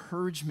some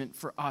encouragement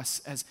for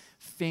us as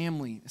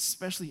family,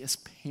 especially as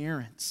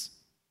parents.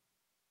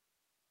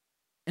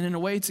 And in a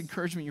way, it's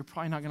encouragement you're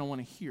probably not going to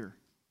want to hear.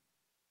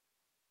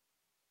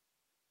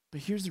 But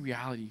here's the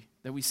reality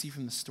that we see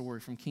from the story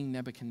from King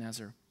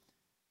Nebuchadnezzar,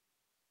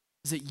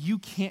 is that you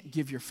can't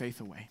give your faith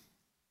away.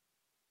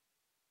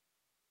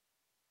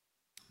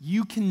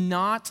 You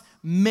cannot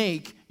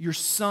make your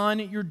son,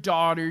 your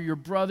daughter, your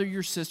brother,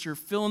 your sister,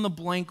 fill in the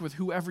blank with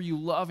whoever you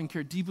love and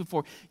care deeply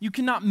for. You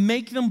cannot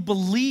make them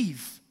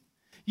believe.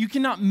 You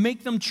cannot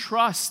make them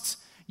trust.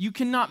 You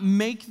cannot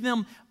make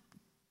them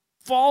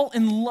fall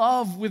in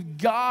love with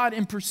God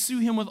and pursue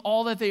Him with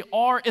all that they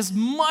are, as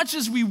much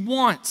as we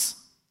want.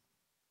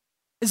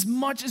 As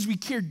much as we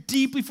care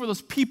deeply for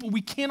those people,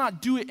 we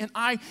cannot do it. And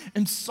I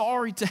am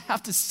sorry to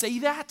have to say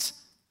that,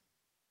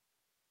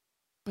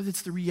 but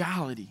it's the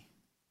reality.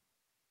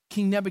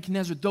 King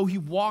Nebuchadnezzar, though he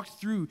walked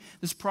through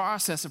this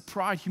process of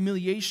pride,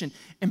 humiliation,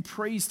 and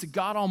praise to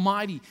God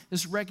Almighty,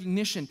 this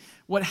recognition,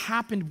 what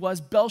happened was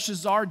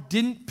Belshazzar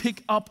didn't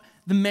pick up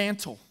the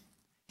mantle.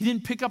 He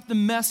didn't pick up the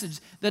message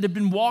that had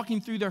been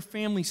walking through their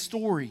family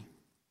story.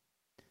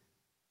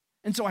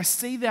 And so I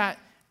say that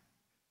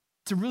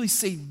to really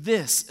say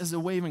this as a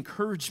way of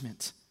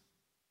encouragement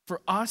for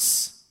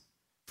us,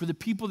 for the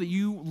people that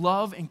you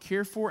love and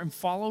care for and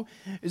follow,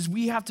 is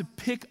we have to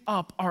pick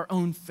up our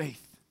own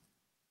faith.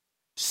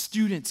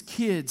 Students,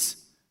 kids,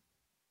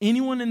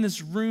 anyone in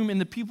this room and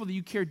the people that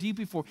you care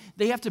deeply for,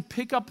 they have to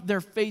pick up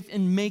their faith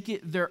and make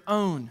it their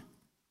own.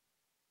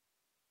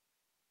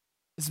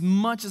 As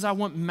much as I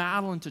want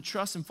Madeline to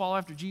trust and follow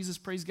after Jesus,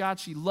 praise God,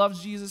 she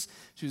loves Jesus.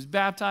 She was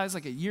baptized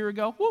like a year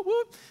ago, whoop,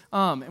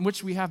 whoop, in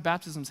which we have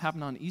baptisms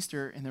happen on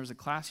Easter, and there was a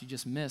class you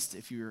just missed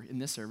if you were in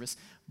this service.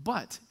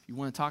 But if you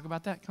want to talk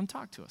about that, come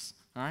talk to us,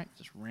 all right?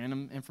 Just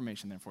random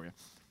information there for you.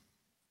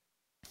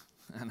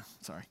 I know,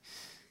 sorry.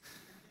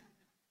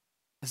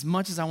 As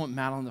much as I want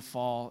Madeline to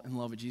fall in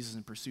love with Jesus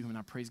and pursue Him, and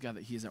I praise God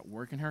that He is at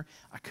work in her,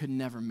 I could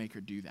never make her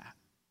do that.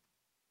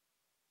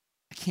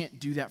 I can't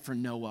do that for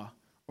Noah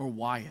or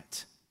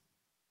Wyatt.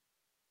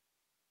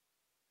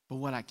 But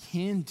what I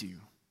can do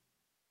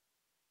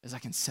is I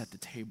can set the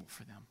table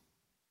for them.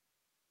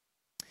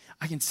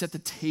 I can set the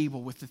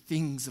table with the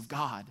things of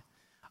God.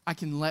 I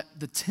can let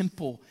the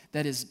temple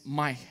that is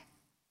my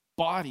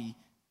body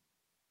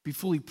be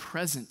fully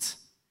present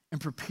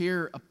and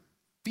prepare a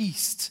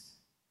feast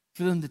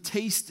for them to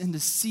taste and to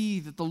see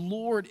that the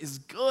Lord is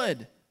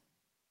good.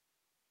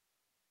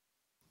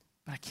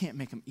 But I can't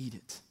make them eat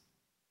it.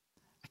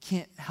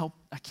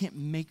 I can't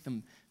make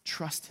them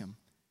trust Him.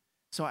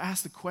 So I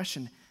ask the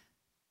question,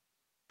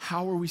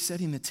 how are we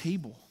setting the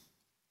table?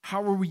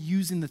 How are we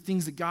using the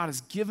things that God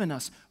has given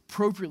us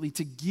appropriately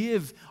to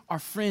give our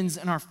friends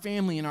and our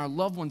family and our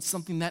loved ones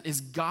something that is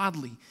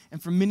godly?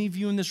 And for many of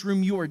you in this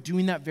room, you are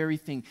doing that very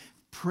thing.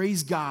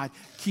 Praise God,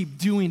 keep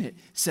doing it.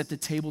 Set the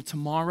table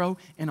tomorrow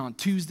and on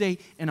Tuesday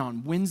and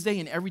on Wednesday,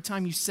 and every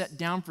time you sit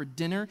down for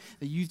dinner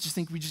that you just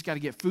think we just got to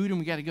get food and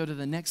we got to go to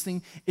the next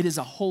thing, it is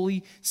a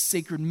holy,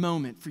 sacred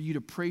moment for you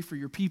to pray for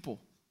your people,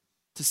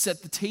 to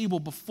set the table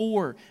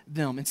before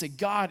them and say,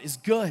 God is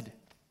good.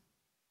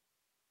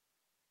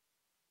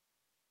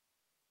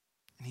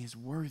 And He is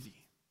worthy.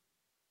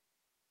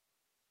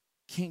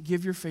 Can't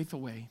give your faith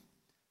away.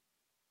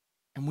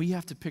 And we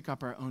have to pick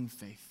up our own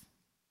faith.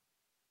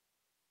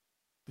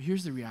 But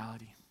here's the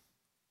reality.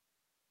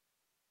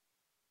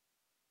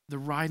 The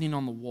writing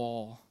on the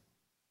wall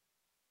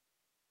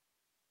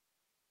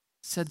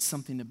said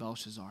something to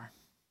Belshazzar.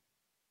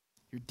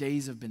 Your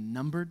days have been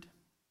numbered.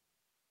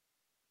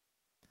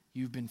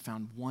 You've been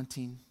found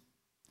wanting.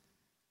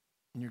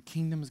 And your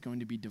kingdom is going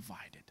to be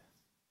divided.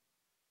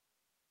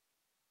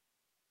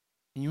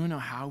 And you want to know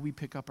how we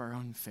pick up our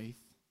own faith?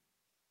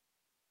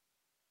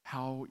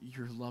 How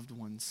your loved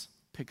ones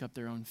pick up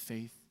their own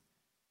faith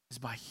is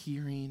by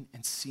hearing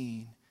and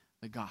seeing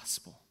the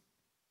gospel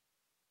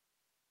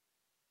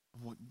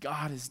of what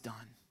God has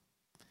done.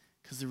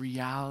 Because the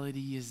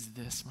reality is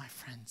this, my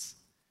friends.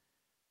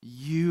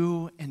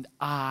 You and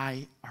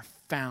I are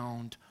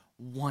found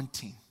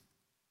wanting.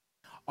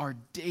 Our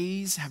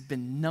days have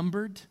been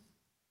numbered.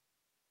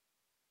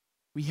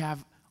 We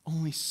have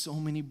only so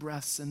many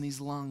breaths in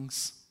these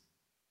lungs.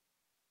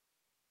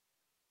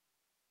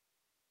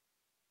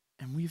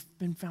 And we've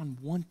been found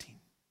wanting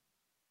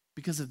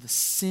because of the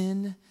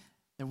sin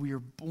that we are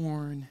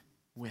born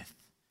with.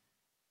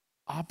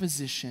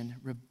 Opposition,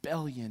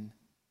 rebellion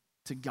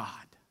to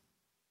God.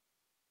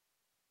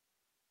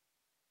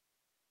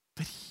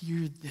 But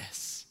hear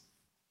this.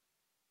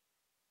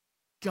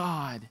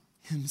 God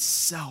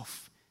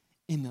Himself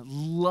in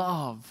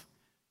love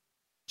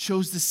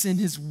chose to send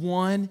His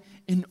one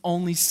and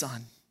only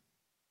Son,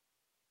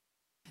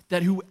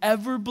 that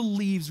whoever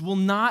believes will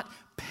not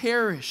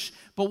perish,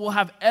 but will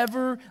have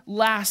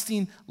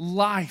everlasting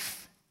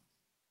life.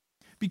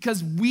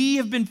 Because we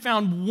have been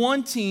found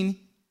wanting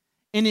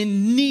and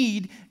in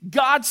need,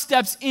 God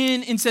steps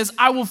in and says,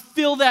 I will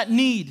fill that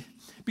need.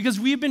 Because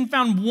we have been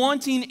found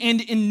wanting and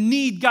in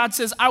need. God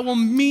says, I will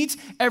meet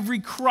every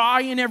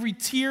cry and every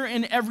tear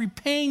and every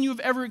pain you have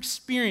ever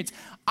experienced.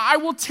 I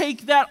will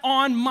take that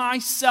on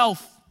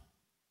myself.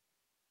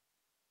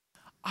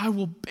 I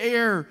will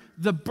bear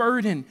the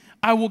burden.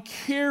 I will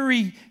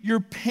carry your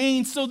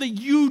pain so that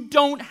you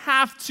don't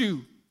have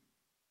to.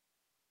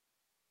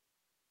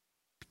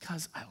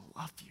 Because I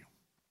love you.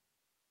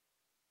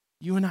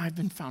 You and I have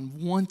been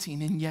found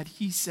wanting, and yet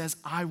he says,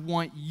 I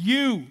want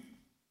you.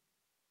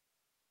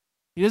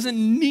 He doesn't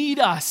need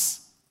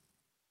us.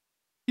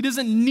 He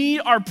doesn't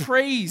need our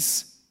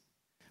praise.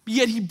 But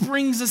yet he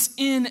brings us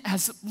in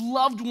as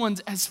loved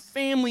ones, as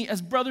family,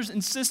 as brothers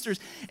and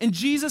sisters. And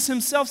Jesus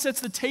himself sets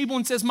the table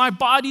and says, my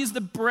body is the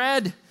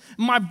bread.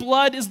 My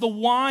blood is the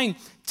wine.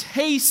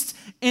 Taste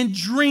and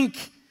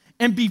drink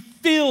and be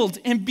filled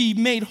and be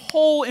made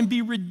whole and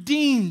be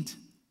redeemed.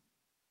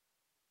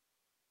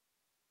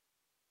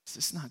 Is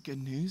this not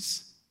good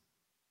news?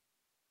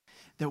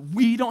 That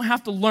we don't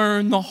have to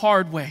learn the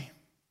hard way.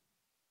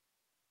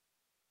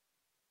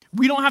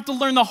 We don't have to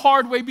learn the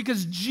hard way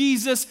because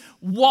Jesus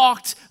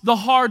walked the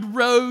hard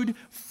road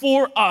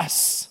for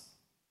us.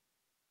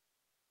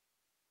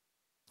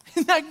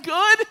 Isn't that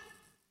good?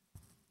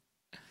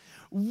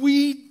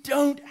 We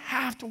don't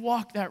have to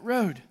walk that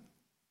road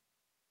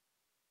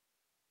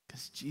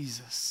because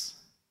Jesus,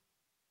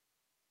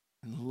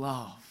 in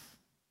love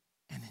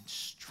and in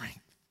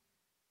strength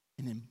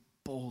and in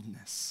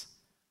boldness,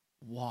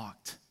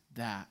 walked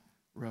that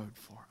road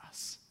for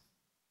us.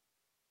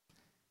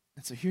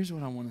 And so here's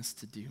what I want us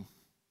to do.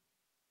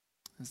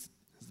 As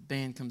the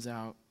band comes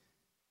out,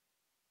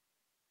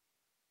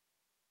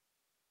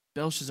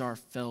 Belshazzar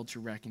failed to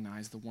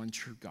recognize the one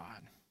true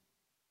God.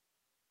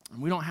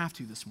 And we don't have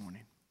to this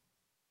morning.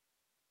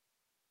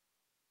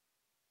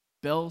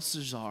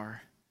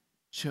 Belshazzar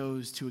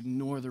chose to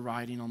ignore the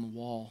writing on the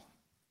wall.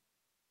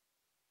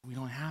 We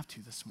don't have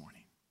to this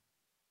morning.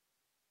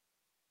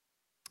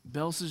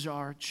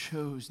 Belshazzar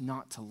chose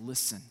not to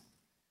listen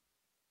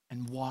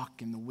and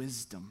walk in the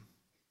wisdom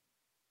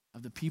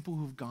of the people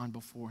who have gone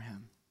before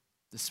him.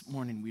 This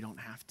morning, we don't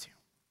have to.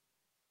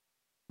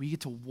 We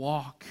get to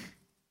walk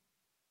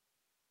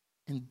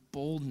in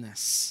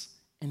boldness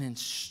and in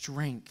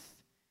strength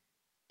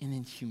and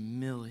in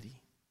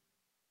humility.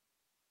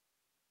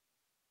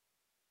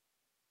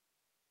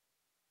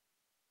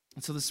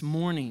 And so this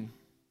morning,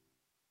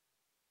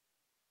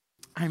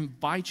 I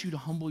invite you to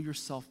humble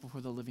yourself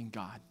before the living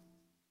God.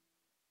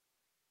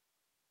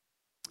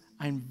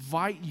 I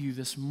invite you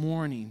this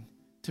morning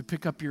to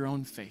pick up your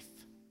own faith.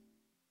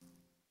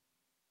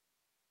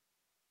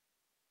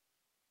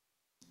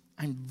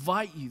 I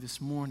invite you this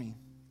morning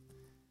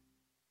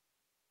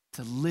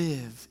to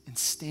live and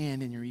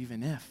stand in your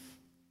even if.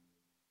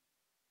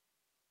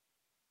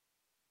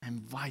 I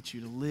invite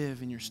you to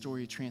live in your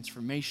story of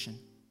transformation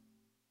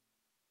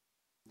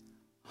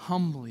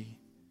humbly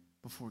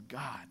before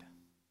God.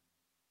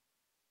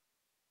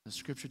 The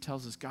scripture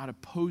tells us God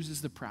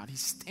opposes the proud. He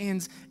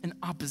stands in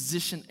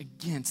opposition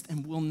against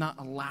and will not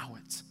allow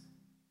it.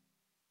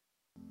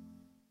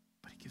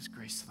 But he gives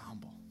grace to the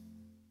humble.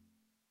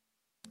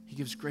 He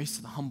gives grace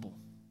to the humble.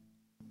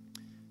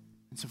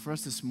 And so for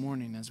us this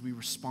morning, as we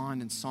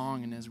respond in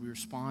song and as we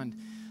respond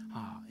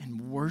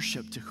in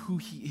worship to who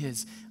he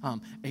is,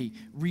 a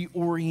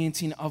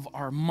reorienting of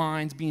our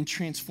minds, being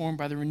transformed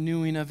by the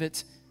renewing of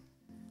it,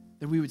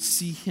 that we would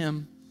see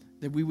him,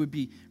 that we would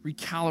be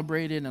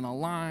recalibrated and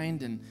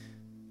aligned and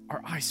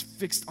our eyes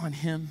fixed on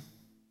him.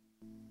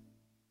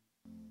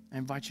 I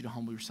invite you to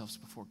humble yourselves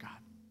before God.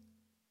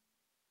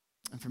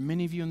 And for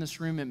many of you in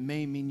this room, it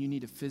may mean you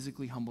need to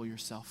physically humble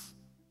yourself.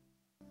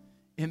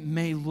 It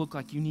may look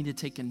like you need to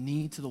take a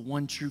knee to the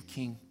one true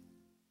King.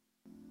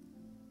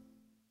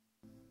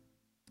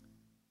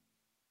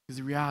 Because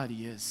the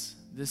reality is,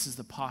 this is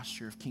the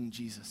posture of King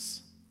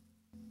Jesus.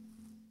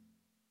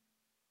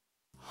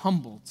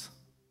 Humbled,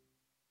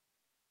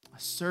 a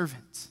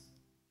servant,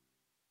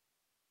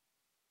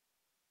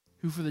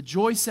 who for the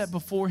joy set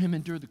before him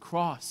endured the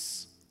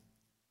cross,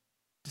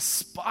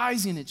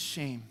 despising its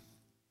shame.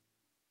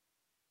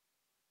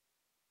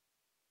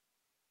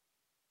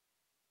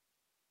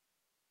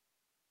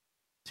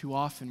 Too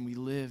often we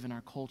live in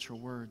our cultural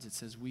words. It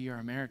says we are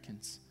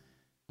Americans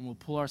and we'll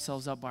pull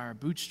ourselves up by our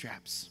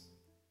bootstraps.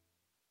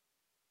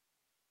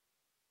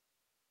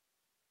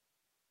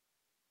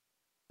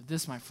 But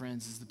this, my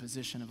friends, is the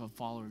position of a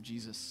follower of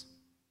Jesus.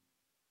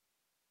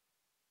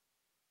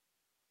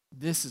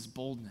 This is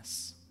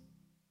boldness.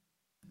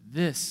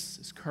 This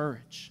is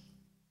courage.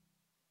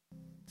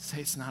 To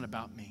say it's not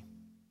about me.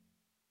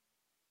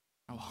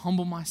 I will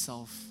humble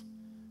myself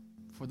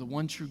for the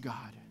one true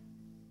God.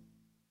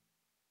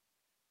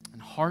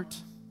 And heart,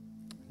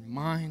 and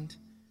mind,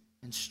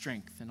 and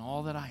strength, and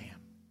all that I am.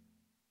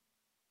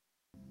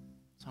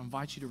 So I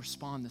invite you to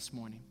respond this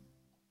morning.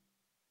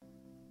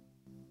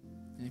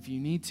 And if you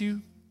need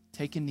to,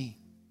 take a knee.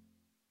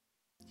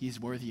 He is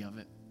worthy of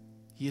it.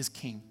 He is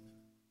King.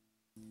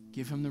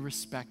 Give him the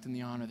respect and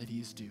the honor that he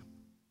is due.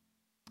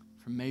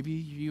 From maybe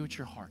you at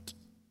your heart.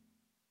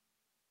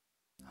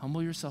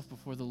 Humble yourself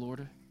before the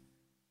Lord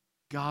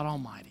God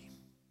Almighty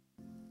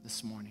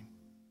this morning.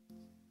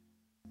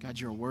 God,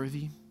 you're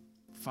worthy.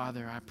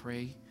 Father, I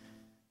pray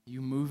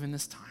you move in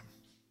this time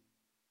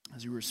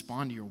as we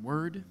respond to your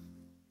word.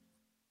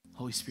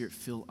 Holy Spirit,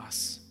 fill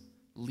us,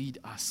 lead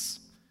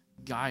us,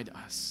 guide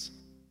us.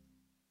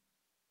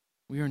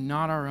 We are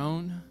not our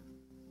own.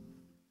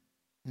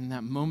 In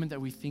that moment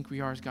that we think we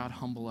are, God,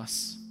 humble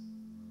us.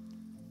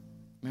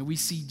 May we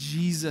see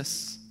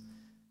Jesus,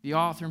 the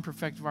author and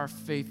perfecter of our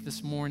faith,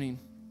 this morning,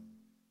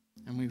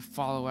 and we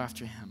follow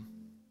after him.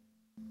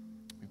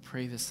 We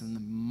pray this in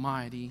the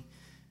mighty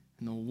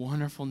and the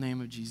wonderful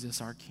name of Jesus,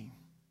 our King.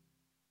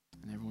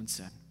 And everyone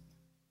said,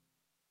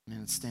 amen.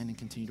 Let's stand and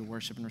continue to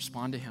worship and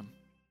respond to him.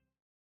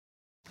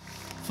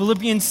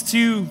 Philippians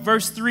 2,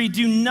 verse 3,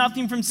 do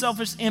nothing from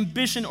selfish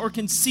ambition or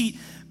conceit,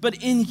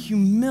 but in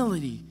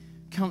humility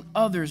count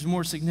others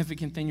more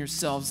significant than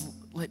yourselves.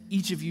 Let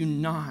each of you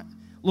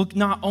look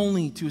not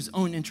only to his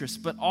own interests,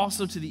 but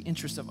also to the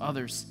interests of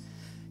others.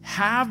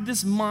 Have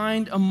this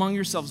mind among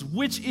yourselves,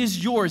 which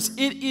is yours.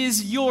 It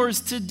is yours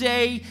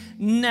today,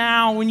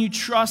 now, when you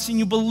trust and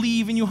you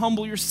believe and you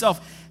humble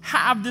yourself.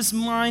 Have this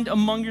mind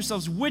among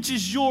yourselves, which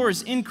is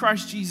yours in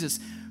Christ Jesus,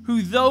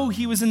 who, though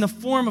he was in the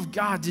form of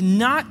God, did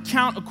not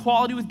count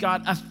equality with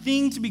God a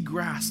thing to be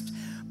grasped,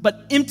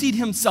 but emptied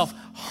himself,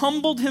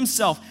 humbled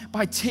himself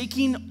by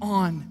taking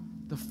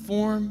on the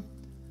form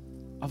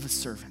of a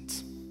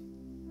servant.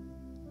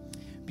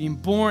 Being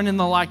born in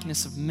the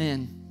likeness of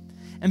men,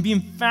 and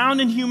being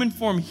found in human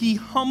form, he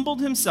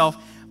humbled himself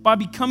by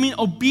becoming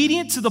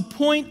obedient to the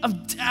point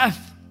of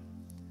death,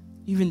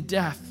 even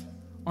death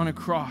on a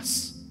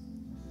cross.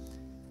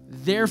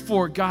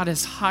 Therefore, God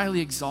has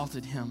highly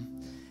exalted him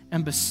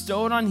and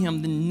bestowed on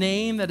him the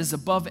name that is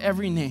above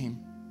every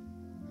name,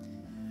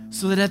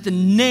 so that at the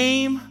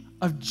name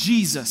of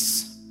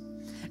Jesus,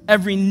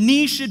 every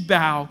knee should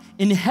bow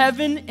in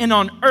heaven and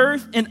on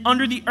earth and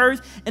under the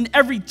earth, and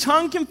every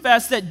tongue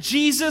confess that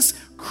Jesus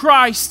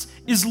Christ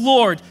is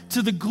Lord,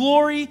 to the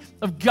glory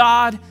of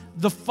God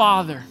the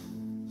Father.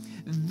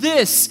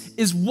 This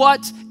is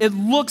what it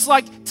looks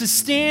like to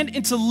stand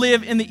and to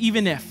live in the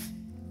even if.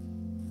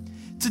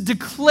 To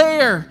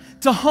declare,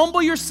 to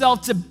humble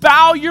yourself, to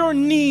bow your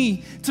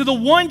knee to the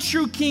one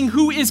true King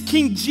who is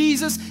King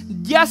Jesus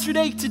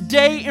yesterday,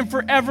 today, and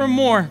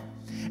forevermore.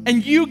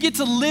 And you get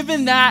to live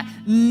in that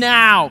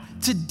now,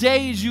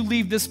 today as you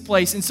leave this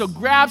place. And so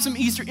grab some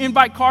Easter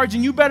invite cards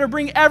and you better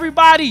bring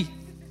everybody,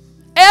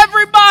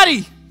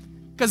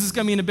 because it's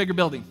going to be in a bigger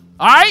building.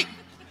 All right?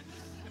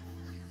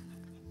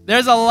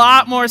 There's a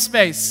lot more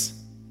space,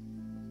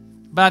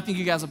 but I think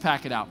you guys will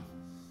pack it out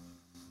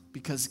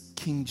because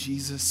King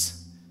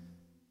Jesus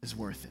is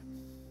worth it.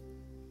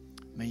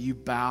 May you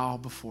bow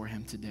before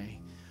him today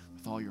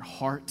with all your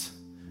heart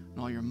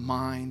and all your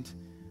mind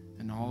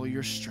and all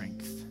your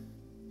strength,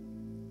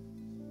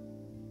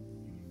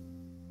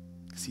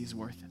 because he's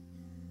worth it.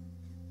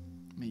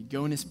 May you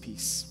go in his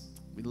peace.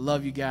 We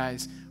love you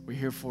guys. We're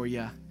here for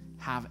you.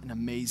 Have an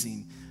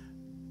amazing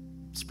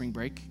spring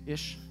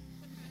break-ish.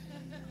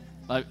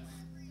 Like,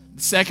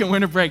 second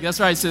winter break. That's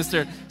right,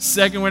 sister.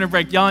 Second winter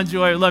break. Y'all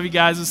enjoy. Love you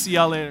guys. We'll see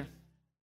y'all later.